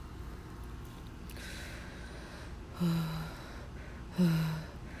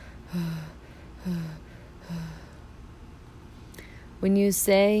 When you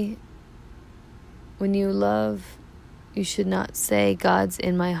love, you should not say, God's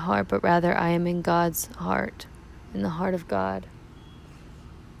in my heart, but rather I am in God's heart, in the heart of God.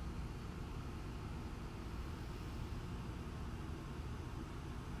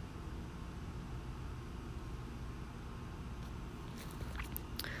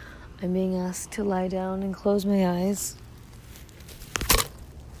 I'm being asked to lie down and close my eyes.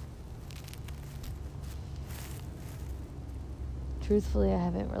 Truthfully, I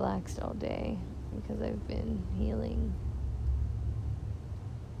haven't relaxed all day because I've been healing.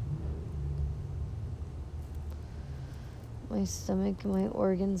 My stomach and my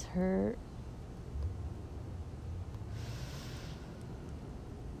organs hurt.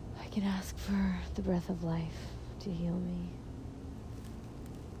 I can ask for the breath of life to heal me.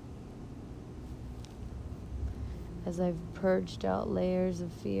 As I've purged out layers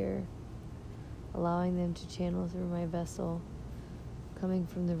of fear, allowing them to channel through my vessel, coming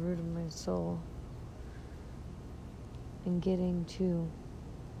from the root of my soul, and getting to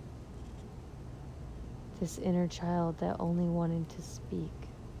this inner child that only wanted to speak.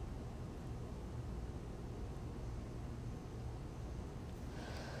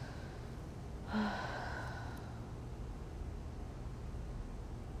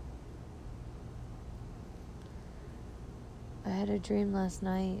 I had a dream last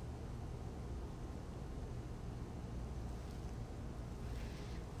night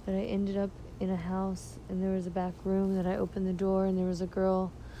that I ended up in a house, and there was a back room that I opened the door, and there was a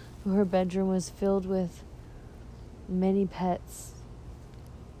girl who her bedroom was filled with many pets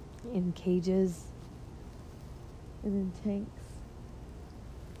in cages and in tanks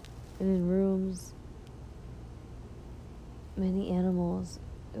and in rooms, many animals.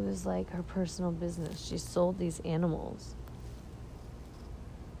 It was like her personal business. She sold these animals.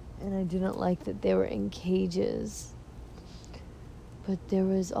 And I didn't like that they were in cages. But there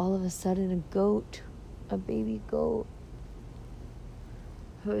was all of a sudden a goat, a baby goat,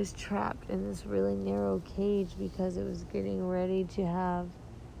 who was trapped in this really narrow cage because it was getting ready to have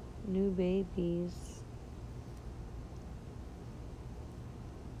new babies.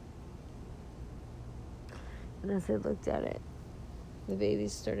 And as I looked at it, the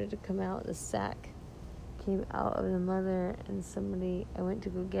babies started to come out. The sack came out of the mother, and I went to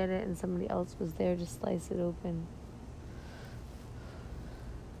go get it, and somebody else was there to slice it open.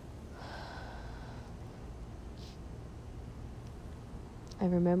 I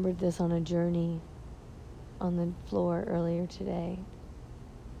remembered this on a journey on the floor earlier today.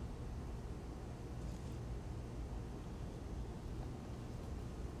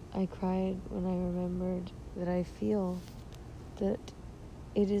 I cried when I remembered that I feel that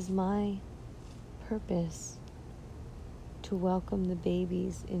it is my purpose to welcome the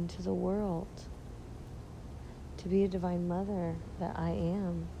babies into the world, to be a divine mother that I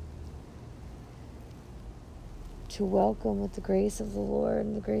am, to welcome with the grace of the Lord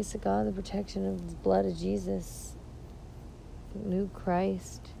and the grace of God, the protection of the blood of Jesus, the new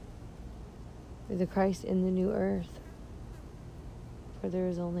Christ, or the Christ in the new earth, for there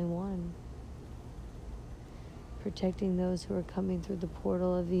is only one, protecting those who are coming through the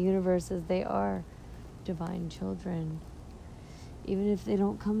portal of the universe as they are divine children. Even if they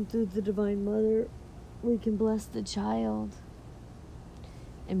don't come through the Divine Mother, we can bless the child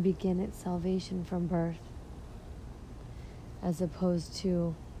and begin its salvation from birth, as opposed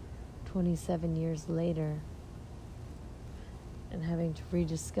to 27 years later and having to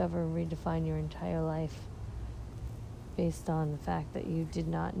rediscover and redefine your entire life based on the fact that you did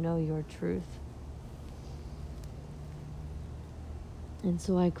not know your truth. And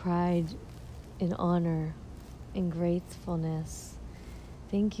so I cried in honor and gratefulness.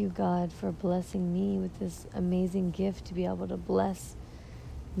 Thank you, God, for blessing me with this amazing gift to be able to bless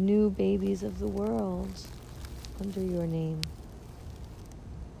new babies of the world under your name.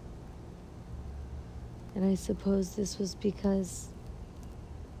 And I suppose this was because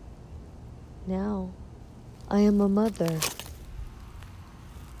now I am a mother.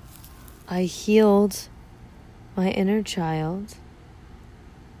 I healed my inner child.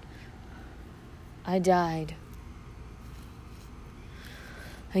 I died.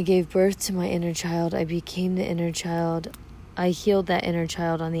 I gave birth to my inner child. I became the inner child. I healed that inner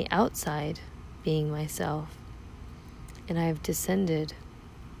child on the outside, being myself. And I have descended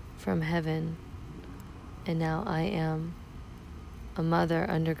from heaven. And now I am a mother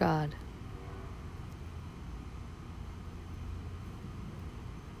under God.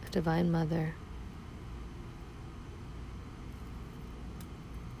 A divine mother.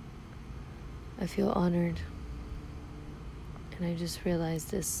 I feel honored. And I just realized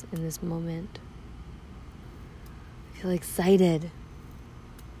this in this moment. I feel excited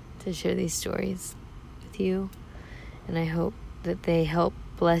to share these stories with you. And I hope that they help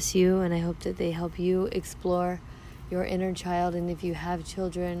bless you. And I hope that they help you explore your inner child. And if you have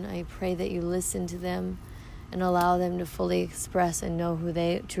children, I pray that you listen to them and allow them to fully express and know who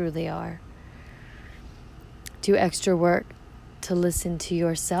they truly are. Do extra work to listen to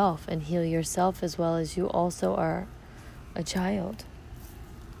yourself and heal yourself, as well as you also are a child,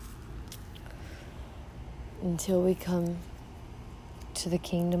 until we come to the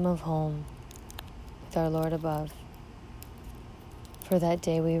kingdom of home with our Lord above. For that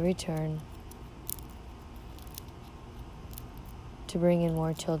day we return to bring in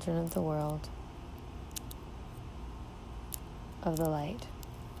more children of the world, of the light.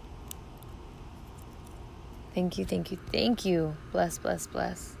 Thank you, thank you, thank you. Bless, bless,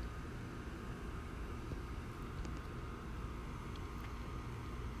 bless.